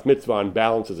the bas mitzvah on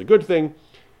balance is a good thing.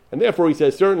 And therefore he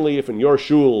says, certainly if in your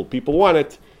shul people want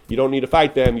it, you don't need to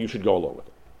fight them, you should go along with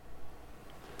it.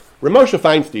 Rav Moshe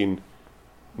Feinstein,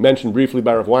 mentioned briefly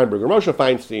by Rav Weinberg, Rav Moshe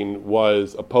Feinstein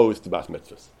was opposed to bas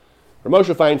mitzvahs. Rav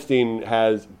Moshe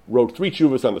Feinstein wrote 3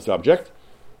 tshuvas on the subject.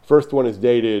 First one is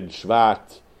dated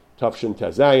Shvat Tafshin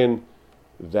Tezayin,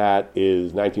 that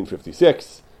is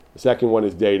 1956. The second one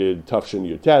is dated Tafshin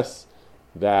Yutes,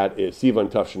 that is Sivan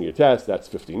Tafshin Yates, that's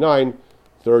 59.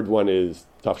 Third one is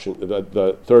Tafshin.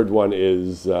 The third one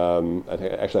is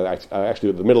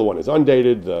actually the middle one is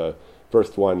undated. The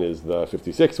first one is the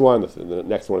 56 one. The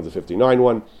next one is the 59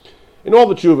 one. In all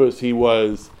the tshuvas, he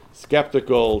was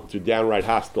skeptical to downright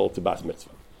hostile to bas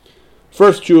mitzvah.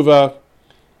 First tshuva,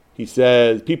 he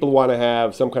says people want to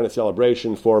have some kind of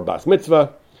celebration for bas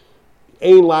mitzvah.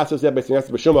 Ein lasos beis knesses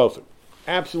b'shum ofen.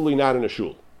 Absolutely not in a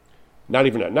shul. Not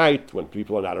even at night, when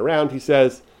people are not around, he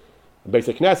says.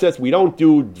 Basic Knesset, we don't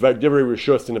do divrei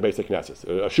rishus in the basic Knesset.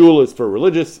 A shul is for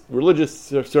religious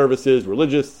services,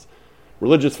 religious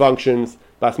functions.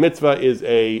 Bas mitzvah is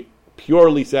a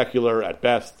purely secular, at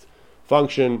best,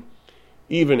 function.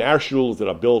 Even our shuls that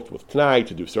are built with t'nai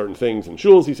to do certain things in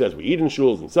shuls, he says, we eat in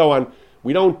shuls and so on.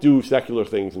 We don't do secular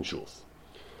things in shuls.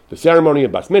 The ceremony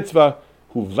of bas mitzvah,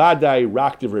 hu vadai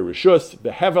rak divrei rishus,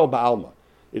 the hevel ba'alma.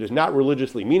 It is not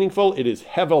religiously meaningful. It is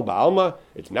hevel ba'alma.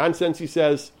 It's nonsense, he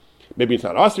says. Maybe it's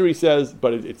not asur, he says,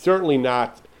 but it's certainly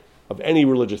not of any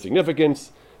religious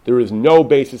significance. There is no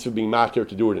basis for being matir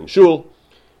to do it in shul.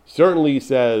 Certainly, he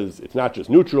says, it's not just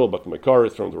neutral, but the makar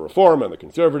is from the Reform and the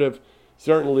Conservative.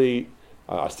 Certainly,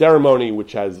 a ceremony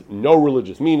which has no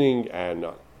religious meaning and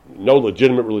no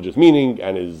legitimate religious meaning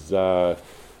and is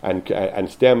and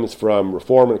stems from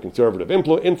Reform and Conservative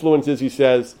influences, he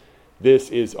says,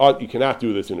 you cannot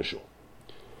do this in a shul.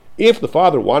 If the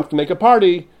father wants to make a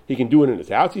party, he can do it in his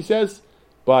house, he says,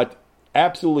 but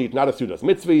absolutely it's not a sudas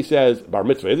mitzvah, he says. Bar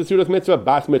mitzvah is a sudas mitzvah,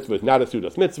 bas mitzvah is not a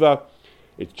sudas mitzvah.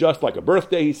 It's just like a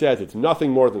birthday, he says. It's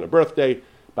nothing more than a birthday.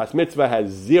 Bas mitzvah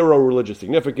has zero religious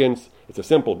significance. It's a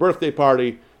simple birthday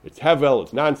party. It's hevel,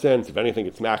 it's nonsense. If anything,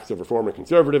 it smacks of Reform and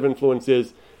Conservative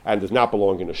influences and does not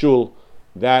belong in a shul.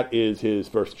 That is his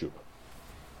first tshuva.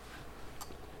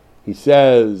 He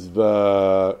says,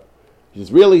 He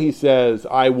says, really, he says,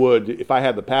 I would, if I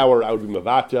had the power, I would be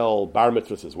mevatel bar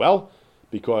mitzvahs as well,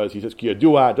 because he says, ki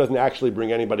yadua, it doesn't actually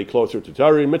bring anybody closer to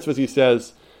Torah in mitzvahs, he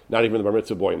says, not even the bar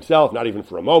mitzvah boy himself, not even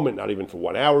for a moment, not even for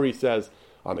 1 hour, he says.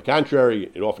 On the contrary,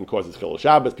 it often causes chilul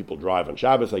Shabbos. People drive on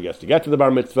Shabbos, I guess, to get to the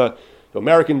bar mitzvah. The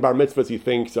American bar mitzvahs, he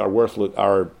thinks,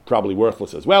 are probably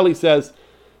worthless as well, he says.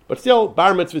 But still,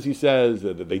 bar mitzvahs, he says,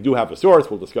 that they do have a source.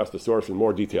 We'll discuss the source in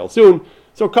more detail soon.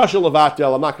 So, kasha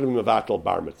levatel, I'm not going to be mevatel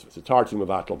bar mitzvahs. It's hard to be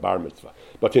mevatel bar mitzvah.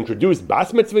 But to introduce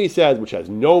bas mitzvah, he says, which has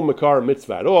no makar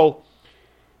mitzvah at all,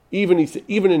 even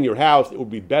in your house, it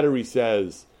would be better, he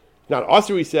says, not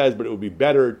asur, he says, but it would be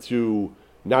better to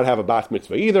not have a bas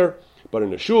mitzvah either. But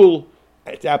in a shul,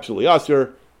 it's absolutely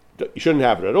asur. You shouldn't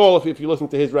have it at all if you listen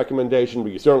to his recommendation,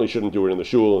 but you certainly shouldn't do it in the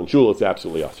shul. In shul, it's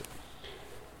absolutely asur.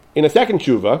 In a second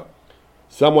tshuva,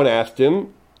 someone asked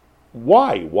him,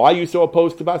 why? Why are you so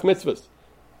opposed to bas mitzvahs?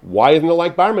 Why isn't it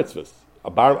like bar mitzvahs? A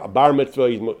bar mitzvah,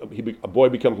 a boy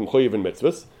becomes mechuyev in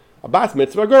mitzvahs. A bas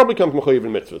mitzvah, a girl becomes mechuyev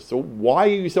in mitzvahs. So why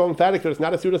are you so emphatic that it's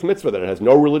not a sudas mitzvah, that it has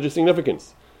no religious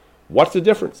significance? What's the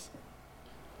difference?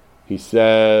 He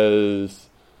says,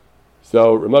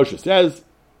 so Ramosha says,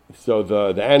 so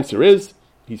the answer is,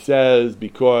 he says,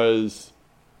 because,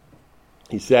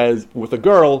 he says, with a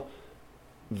girl,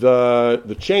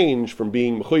 the change from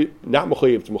being not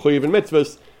mechuyev to mechuyev in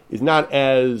mitzvahs is not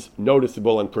as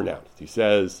noticeable and pronounced. He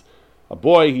says, a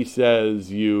boy, a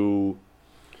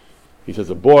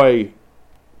boy,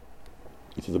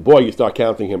 you start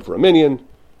counting him for a minyan,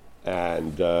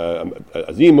 and a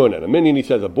zimun and a minyan. He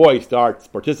says, a boy starts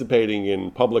participating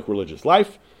in public religious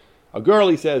life. A girl,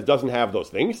 he says, doesn't have those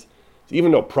things. So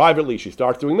even though privately she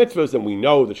starts doing mitzvahs, and we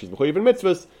know that she's mechuyev in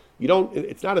mitzvahs,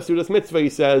 it's not a sudas mitzvah, he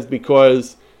says,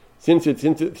 because since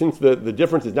the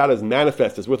difference is not as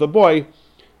manifest as with a boy,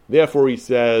 therefore he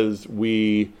says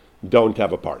we don't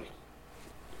have a party.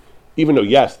 Even though,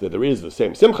 yes, that there is the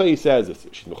same simcha, he says,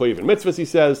 she's mechuyev in mitzvahs, he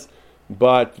says,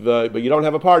 but you don't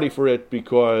have a party for it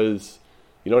because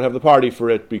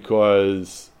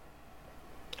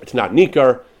it's not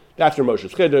nikar. That's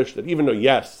Ramosha's chiddush, that even though,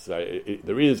 yes,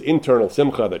 there is internal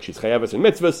simcha that she's chayavis in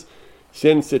mitzvahs,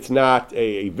 since it's not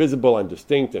a visible and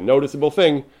distinct and noticeable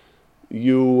thing,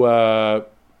 you don't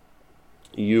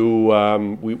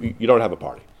have a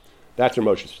party. That's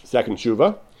Ramosha's second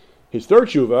tshuva. His third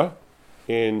tshuva,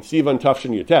 in Sivan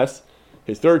Tafshin Yates,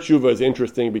 his third tshuva is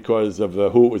interesting because of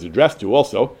who it was addressed to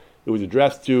also. It was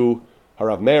addressed to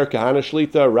Harav Meir Kahana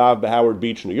Shlita, Rav Howard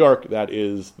Beach, New York. That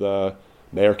is the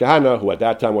Meir Kahana, who at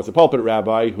that time was a pulpit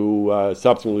rabbi, who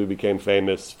subsequently became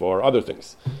famous for other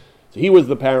things. So he wrote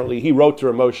to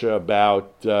Ramosha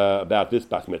about this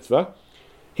bas mitzvah.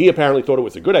 He apparently thought it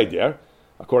was a good idea.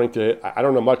 According to, I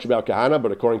don't know much about Kahana,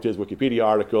 but according to his Wikipedia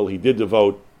article, he did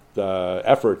devote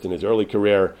efforts in his early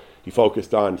career. He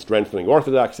focused on strengthening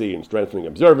orthodoxy and strengthening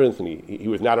observance, and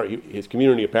his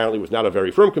community apparently was not a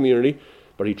very firm community,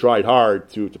 but he tried hard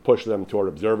to push them toward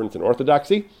observance and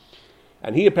orthodoxy.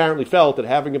 And he apparently felt that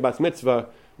having a bas mitzvah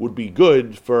would be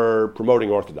good for promoting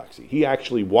orthodoxy. He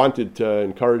actually wanted to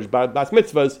encourage bas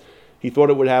mitzvahs. He thought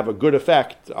it would have a good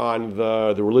effect on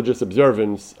the religious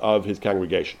observance of his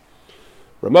congregation.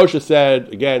 Ramosha said,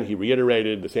 again, he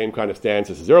reiterated the same kind of stance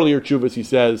as his earlier tshuvas. He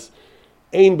says,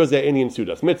 Ein bazeh inyan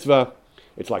sudas mitzvah.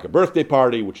 It's like a birthday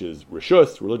party, which is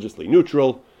rishus, religiously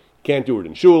neutral. Can't do it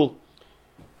in shul.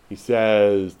 He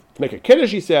says, to make a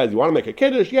kiddush, he says, you want to make a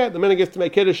kiddush? Yeah, the minhag is to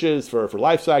make kiddushes for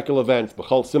life cycle events.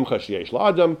 B'chol simcha sheyesh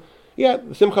la'adam. Yeah,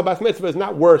 the simcha bas mitzvah is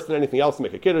not worse than anything else to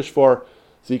make a kiddush for,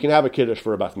 so you can have a kiddush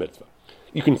for a bas mitzvah.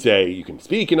 You can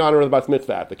speak in honor of the bas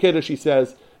mitzvah at the kiddush, he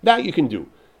says. That you can do.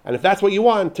 And if that's what you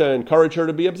want, to encourage her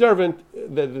to be observant,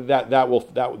 that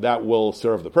will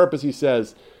serve the purpose, he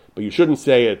says. But you shouldn't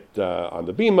say it on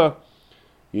the bima.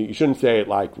 You shouldn't say it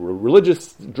like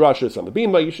religious drushes on the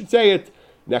bima. You should say it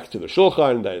next to the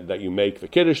shulchan, that you make the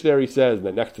kiddush there, he says, and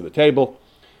then next to the table.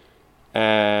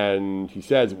 And he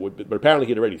says, but apparently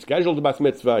he had already scheduled the bas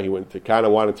mitzvah. He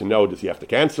wanted to know, does he have to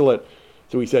cancel it?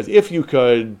 So he says, if you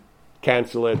could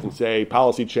cancel it and say,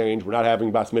 policy change, we're not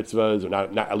having bas mitzvahs, or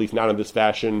not at least not in this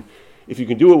fashion. If you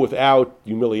can do it without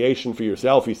humiliation for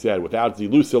yourself, he said, without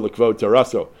zilusa l'kvod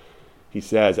taraso, he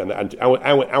says, and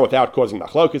without causing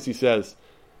machlokas, he says,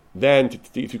 then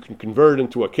if you can convert it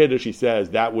into a kiddush, he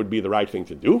says, that would be the right thing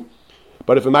to do.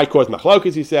 But if it might cause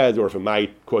machlokas, he says, or if it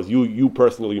might cause you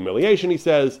personal humiliation, he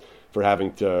says, for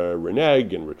having to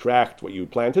renege and retract what you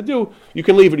plan to do, you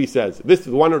can leave it, he says. This is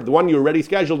the one you already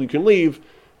scheduled, you can leave.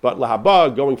 But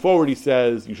lahaba, going forward, he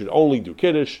says, you should only do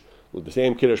kiddush, with the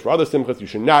same kiddush for other simchas. You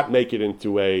should not make it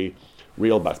into a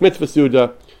real bas mitzvah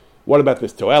suda. What about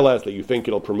this toelas, that you think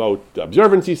it'll promote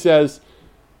observance, he says?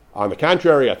 On the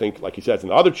contrary, I think, like he says in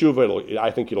the other tshuva, I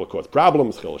think it'll cause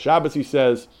problems. Chil Shabbos, he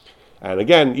says. And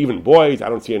again, even boys, I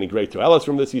don't see any great toelas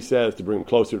from this, he says, to bring them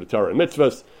closer to Torah and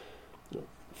mitzvahs.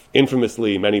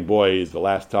 Infamously, many boys, the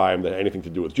last time that had anything to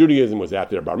do with Judaism was at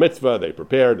their bar mitzvah. They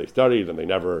prepared, they studied, and they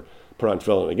never put on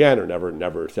tefillin again, or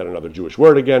never said another Jewish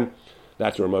word again.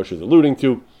 That's what Moshe is alluding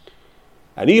to.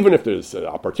 And even if there's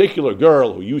a particular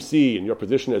girl who you see in your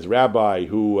position as rabbi,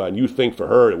 who you think for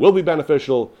her it will be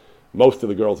beneficial, most of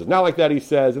the girls is not like that, he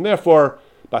says, and therefore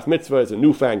bas mitzvah is a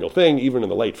newfangled thing. Even in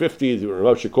the late 50s,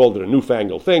 Moshe called it a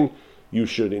newfangled thing. You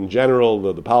should, in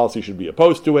general, the policy should be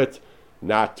opposed to it,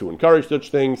 not to encourage such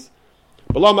things.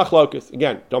 Below machlokas,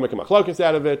 again, don't make a machlokas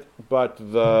out of it, but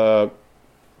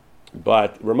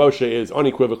Ramosha is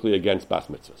unequivocally against bas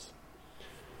mitzvahs.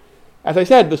 As I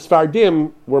said, the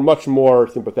Sfardim were much more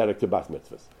sympathetic to bas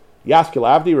mitzvahs. Yaskil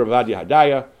Avdi, Rav Ovadia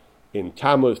Hadaya, in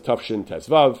Tammuz Tafshin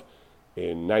Tezvav,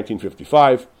 in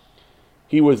 1955,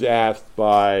 he was asked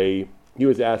by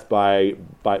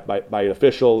an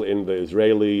official in the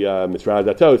Israeli Misrad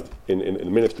Datot, in the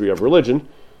Ministry of Religion.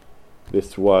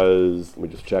 This was, let me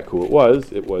just check who it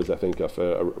was. It was, I think,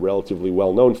 a relatively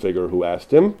well-known figure who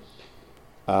asked him.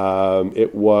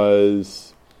 It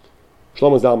was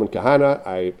Shlomo Zalman Kahana.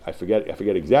 I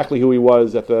forget exactly who he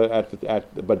was but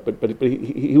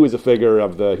he was a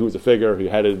figure who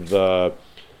headed the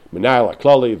Menayel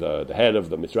HaKlali, the head of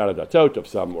the Misrad Datot, of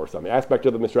some aspect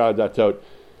of the Misrad Datot.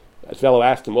 A fellow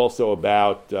asked him also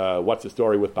about what's the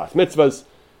story with bas mitzvahs.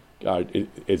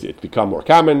 Is it become more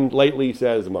common lately, he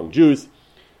says, among Jews?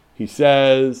 He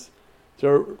says,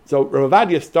 so Rav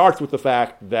Ovadia starts with the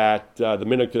fact that the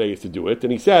minhag today is to do it,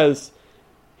 and he says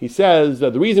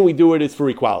the reason we do it is for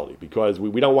equality, because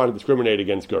we don't want to discriminate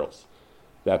against girls.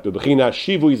 That b'bechina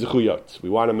shivui zechuyot, we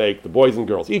want to make the boys and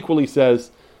girls equal, he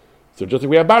says. So just like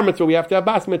we have bar mitzvah, we have to have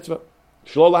bas mitzvah.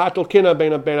 Shlo lahatel kina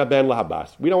ben ben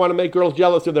lahabas. We don't want to make girls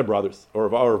jealous of their brothers or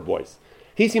of boys.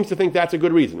 He seems to think that's a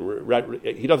good reason.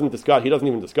 He doesn't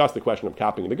even discuss the question of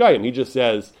copying the Goyim. He just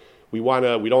says we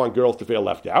don't want girls to feel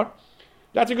left out.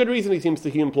 That's a good reason.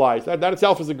 He implies that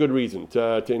itself is a good reason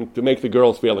to make the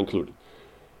girls feel included.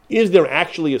 Is there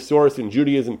actually a source in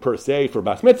Judaism per se for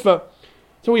bas mitzvah?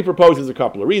 So he proposes a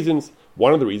couple of reasons.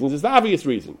 One of the reasons is the obvious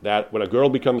reason that when a girl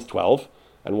becomes 12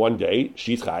 and one day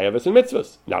she's chayav in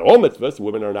mitzvahs, not all mitzvahs.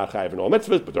 Women are not chayav in all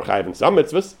mitzvahs, but they're chayav in some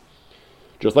mitzvahs.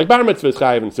 Just like bar mitzvah is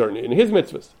chayiv in his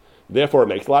mitzvahs. Therefore, it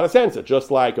makes a lot of sense that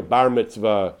just like a bar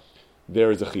mitzvah,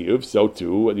 there is a chiyuv, so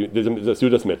too, there's a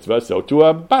sudas mitzvah, so too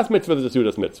a bas mitzvah, there's a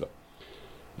sudas mitzvah.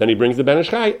 Then he brings the Ben Ish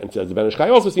Chai and says the Ben Ish Chai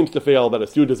also seems to feel that a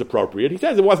suda is appropriate. He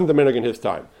says it wasn't the minhag in his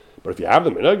time. But if you have the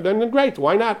minhag, then great,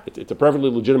 why not? It's a perfectly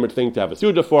legitimate thing to have a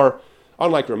suda for.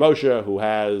 Unlike Ramosha, who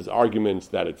has arguments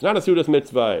that it's not a sudas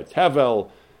mitzvah, it's hevel,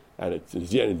 and it's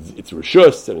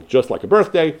rishus, and it's just like a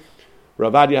birthday.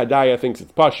 Rav Ovadia Hadaya thinks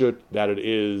it's pashut, that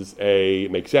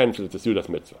it makes sense that it's a sudas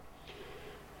mitzvah.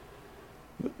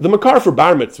 The makar for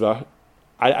bar mitzvah,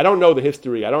 I don't know the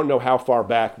history, I don't know how far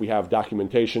back we have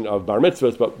documentation of bar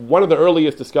mitzvahs, but one of the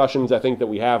earliest discussions I think that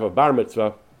we have of bar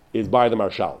mitzvah is by the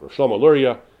Marshal, Rav Shlomo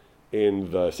Luria, in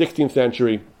the 16th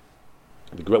century,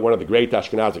 one of the great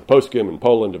Ashkenazic poskim in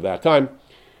Poland of that time.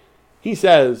 He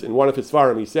says, in one of his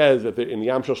svarim, he says that in the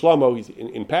Yam Shel Shlomo,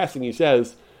 in passing, he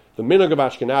says, the minhag of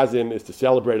Ashkenazim is to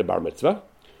celebrate a bar mitzvah.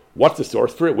 What's the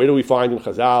source for it? Where do we find in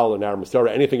Chazal and our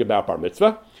Masorah anything about bar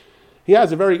mitzvah? He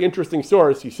has a very interesting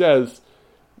source. He says,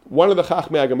 one of the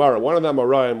Chachmei Gemara, one of the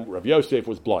Amoraim, Rav Yosef,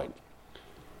 was blind.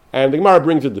 And the Gemara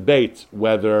brings a debate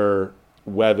whether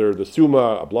the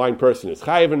Summa, a blind person, is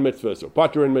chayiv in mitzvahs or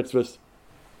patur in mitzvahs.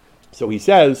 So he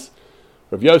says,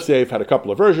 Rav Yosef had a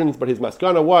couple of versions, but his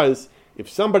maskana was, if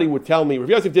somebody would tell me, Rav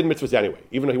Yosef did mitzvahs anyway,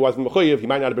 even though he wasn't mechuyev, he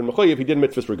might not have been mechuyev, he did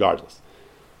mitzvahs regardless.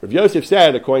 Rav Yosef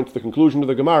said, according to the conclusion of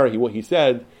the Gemara, he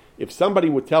said, if somebody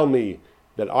would tell me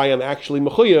that I am actually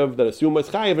mechuyev, that a summa is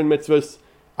chayiv in mitzvahs,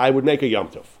 I would make a yom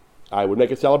tov. I would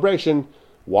make a celebration.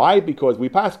 Why? Because we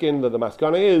paskin, the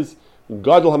maskana is,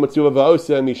 gadol ha-mitzvah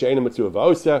va'osa, mishe'ena mitzvah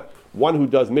va'osa, one who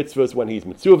does mitzvahs when he's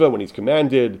mitzvah, when he's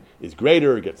commanded, is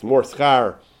greater, gets more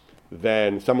schar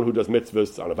than someone who does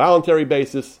mitzvahs on a voluntary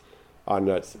basis. And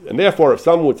therefore, if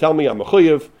someone would tell me I'm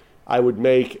mechuyev, I would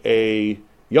make a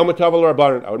Yom Tov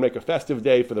Rabbanan, I would make a festive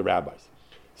day for the rabbis.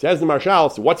 Says the Marshal,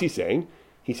 so what's he saying?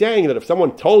 He's saying that if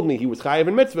someone told me he was chayiv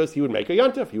in mitzvahs, he would make a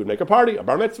yontif, he would make a party, a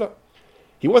bar mitzvah.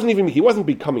 He wasn't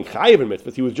becoming chayiv in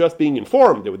mitzvahs, he was just being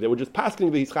informed. They were just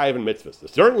passing that he's chayiv in mitzvahs. So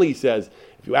certainly he says,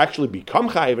 if you actually become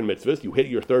chayiv in mitzvahs, you hit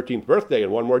your 13th birthday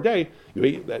in one more day,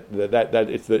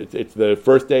 it's the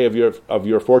first day of your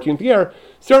 14th year,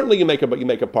 certainly you make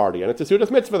a party. And it's a sudas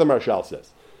mitzvah, the Marshal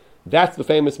says. That's the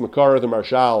famous makar of the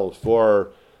Marshal for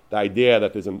the idea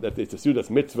that it's a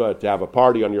Sudas mitzvah to have a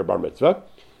party on your bar mitzvah.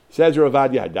 Says Rav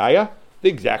Ovadia Hadaya, the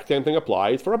exact same thing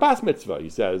applies for a bas mitzvah. He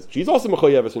says she's also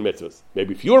mechoyeves in mitzvahs,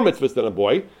 maybe fewer mitzvahs than a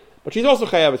boy, but she's also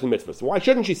chayeves in mitzvahs. So why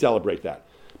shouldn't she celebrate that?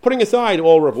 Putting aside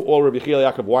all Rabbi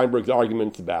Yechiel Yaakov Weinberg's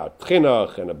arguments about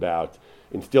chinuch and about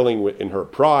instilling in her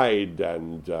pride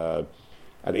and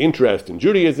interest in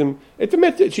Judaism, it's a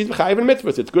mitzvah. She's chayev in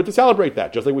mitzvahs. It's good to celebrate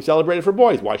that, just like we celebrate it for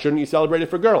boys. Why shouldn't you celebrate it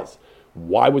for girls?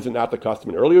 Why was it not the custom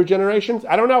in earlier generations?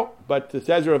 I don't know. But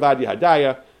says Rav Ovadia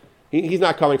Hadaya, he's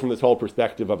not coming from this whole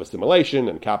perspective of assimilation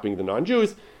and copying the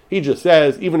non-Jews. He just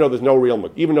says, even though there's no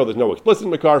explicit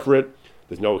makar for it,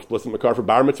 there's no explicit makar for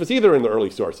bar mitzvahs either in the early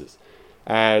sources.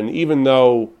 And even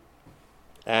though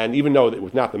it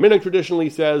was not the minhag traditionally,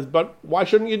 he says, but why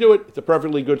shouldn't you do it? It's a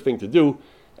perfectly good thing to do,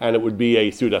 and it would be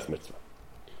a sudas mitzvah.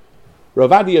 Rav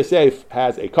Ovadia Yosef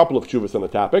has a couple of tshuvas on the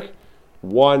topic,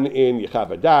 one in Yechav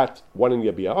Adat, one in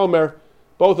Yabia Omer,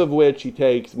 both of which he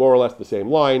takes more or less the same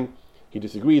line. He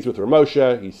disagrees with Rav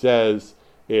Moshe. He says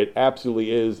it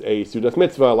absolutely is a sudas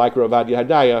mitzvah, like Rav Ovadia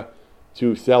Hadaya,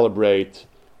 to celebrate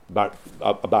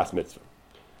a bas mitzvah.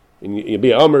 In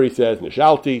Yabia Omer, he says,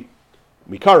 Nishalti,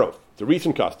 Mikarov. It's a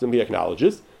recent custom, he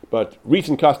acknowledges, but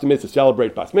recent custom is to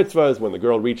celebrate bas mitzvahs when the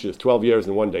girl reaches 12 years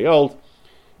and 1 day old.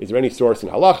 Is there any source in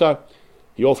halacha?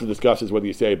 He also discusses whether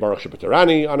you say Baruch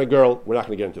Shepatarani on a girl. We're not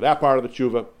going to get into that part of the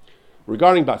tshuva.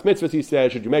 Regarding bas mitzvahs, he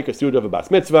says, should you make a suda of a bas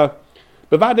mitzvah?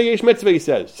 Bevada yesh mitzvah, he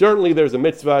says. Certainly there's a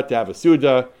mitzvah to have a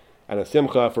suda and a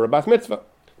simcha for a bas mitzvah.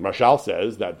 Marshal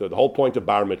says that the whole point of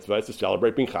bar mitzvah is to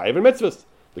celebrate being chayev in mitzvahs.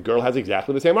 The girl has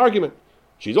exactly the same argument.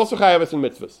 She's also chayev in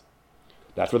mitzvahs.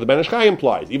 That's what the Ben Ish Chai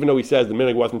implies. Even though he says the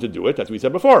minhag wasn't to do it, that's what we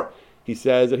said before. He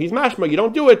says that he's mashma, you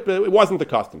don't do it, but it wasn't the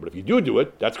custom. But if you do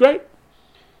it, that's great.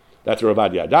 That's what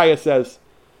Rav Ovadia Hadaya says.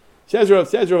 Says Rav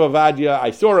Ovadia,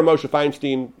 I saw Rav Moshe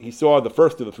Feinstein, he saw the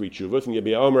first of the three tshuvas. In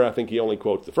Yabia Omer, I think he only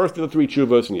quotes the first of the three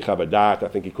tshuvas. In Yechav Adat, I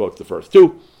think he quotes the first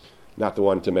two, not the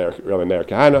one to Rabbi Meir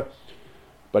Kahana.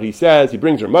 But he says, he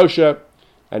brings Rav Moshe,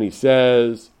 and he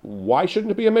says, why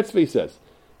shouldn't it be a mitzvah? He says,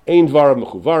 Ein dvarav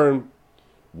mechuvarim,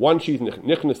 one she's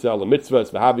nichnesel, a mitzvah,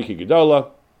 v'havi ki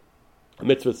gedola, a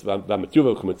mitzvah,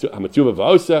 v'amatzuva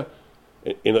v'osa,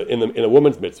 in a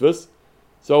woman's mitzvahs.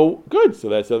 So good. So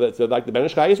that's like the Ben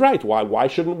Ish Chai is right. Why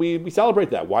shouldn't we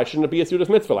celebrate that? Why shouldn't it be a sudas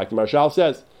mitzvah like the Marshal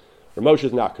says? Rav Moshe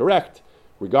is not correct.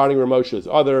 Regarding Rav Moshe's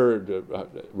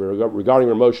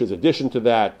addition to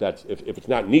that if it's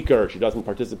not nikar, she doesn't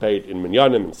participate in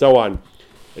minyanim and so on.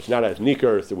 It's not as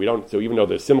nikar, so even though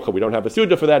there's simcha, we don't have a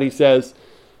suda for that. He says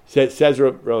Rav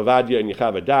Ovadia in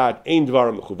Yechav Adat, Ein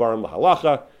dvarim mechuvarim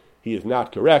lahalacha. He is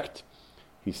not correct.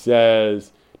 He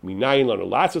says, Minayin lanu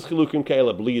lasas chilukim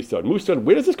ke'ela b'li yisod musad.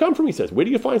 Where does this come from? He says, where do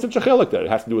you find such a chiluk that it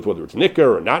has to do with whether it's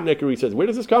nikar or not nikar? He says, where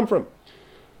does this come from?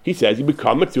 He says, you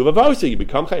become mitzvah vosa, you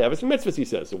become chayavis and mitzvahs, he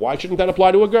says. So why shouldn't that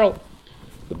apply to a girl?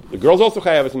 The girl's also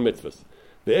chayavis and mitzvahs.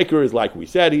 The ikar is like we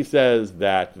said, he says,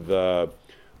 that the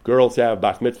girls have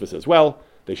bas mitzvahs as well.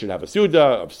 They should have a suda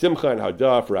of simcha and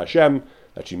hada for Hashem,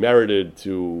 that she merited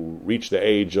to reach the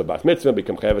age of bas mitzvah,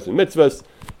 become chayavis and mitzvahs,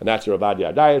 and that's Rav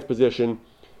Ovadia Hadaya's position,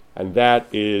 and that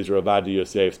is Rav Ovadia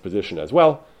Yosef's position as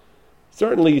well.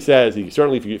 Certainly, he says,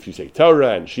 if you say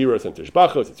Torah and Shiras and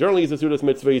Tishbachos, it certainly is a sudas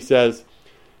mitzvah, he says.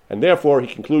 And therefore, he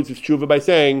concludes his tshuva by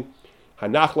saying,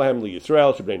 Hanach lahem li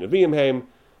Yisrael shabnei neviim heim.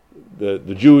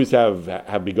 The Jews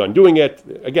have begun doing it.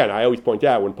 Again, I always point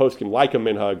out, when poskim like a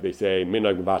minhag, they say,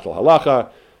 minhag mevatel halacha,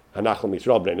 Hanach lahem li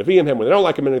Yisrael bnei neviim heim. When they don't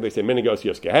like a minhag, they say, minhagos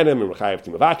yos gehenim, and rechayev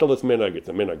to mevatel this minhag. It's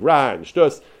a minhag ra and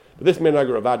shtus. But this minhag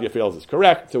Rav Ovadia feels is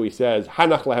correct, so he says,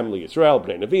 Hanach lahem li Yisrael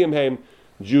bnei neviim heim.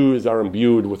 Jews are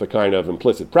imbued with a kind of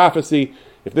implicit prophecy.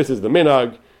 If this is the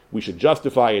minhag, we should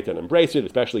justify it and embrace it,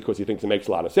 especially because he thinks it makes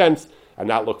a lot of sense, and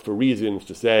not look for reasons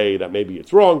to say that maybe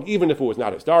it's wrong, even if it was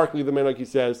not historically the minhag, he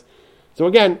says. So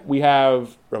again, we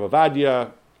have Rav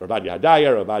Ovadia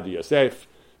Hadaya, Rav Ovadia Yosef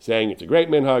saying it's a great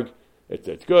minhag,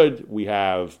 it's good. We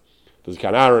have the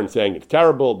Zkan Aaron saying it's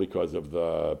terrible because of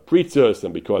the pritzus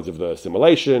and because of the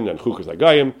assimilation and chukas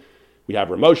agayim. We have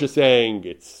Rav Moshe saying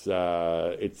it's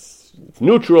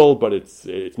neutral, but it's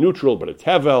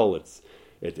hevel.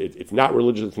 It's not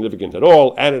religiously significant at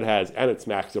all, and it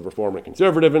smacks of reform and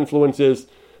conservative influences.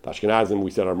 The Ashkenazim,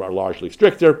 we said, are largely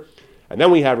stricter. And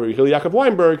then we have Rabbi Yechiel Yaakov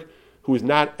Weinberg, who is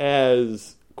not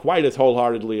quite as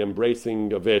wholeheartedly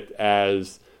embracing of it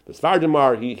as the Sfardim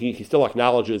are. He still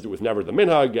acknowledges it was never the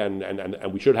minhag,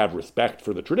 and we should have respect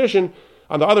for the tradition.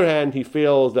 On the other hand, he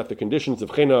feels that the conditions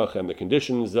of chinuch and the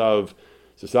conditions of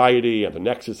society and the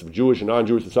nexus of Jewish and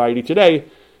non-Jewish society today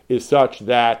is such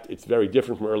that it's very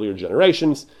different from earlier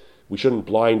generations. we shouldn't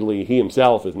blindly, he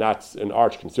himself is not an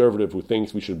arch conservative who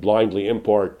thinks we should blindly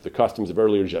import the customs of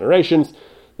earlier generations.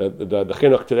 The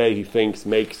chinuch today, he thinks,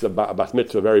 makes a bas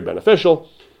mitzvah very beneficial.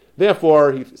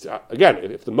 Therefore, again,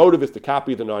 if the motive is to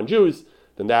copy the non-Jews,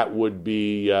 then that would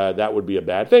be a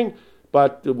bad thing.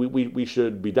 But we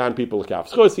should be down people like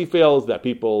Avschus. He feels that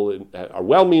people are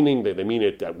well-meaning. They mean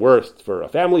it at worst for a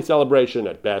family celebration,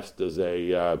 at best as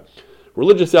a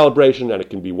religious celebration, and it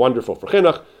can be wonderful for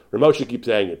chinuch. Ramosha keeps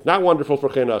saying it's not wonderful for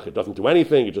chinuch. It doesn't do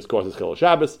anything. It just causes chilul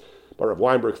Shabbos. But Rav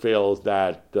Weinberg feels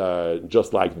that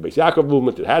just like the Beis Yaakov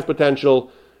movement, it has potential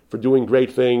for doing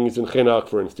great things in chinuch,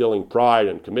 for instilling pride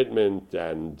and commitment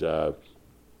and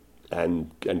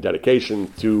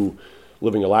dedication to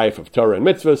living a life of Torah and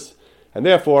mitzvahs. And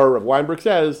therefore, Rav Weinberg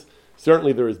says,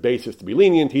 certainly there is basis to be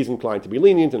lenient. He's inclined to be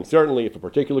lenient, and certainly if a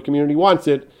particular community wants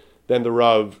it, then the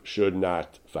Rav should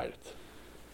not fight it.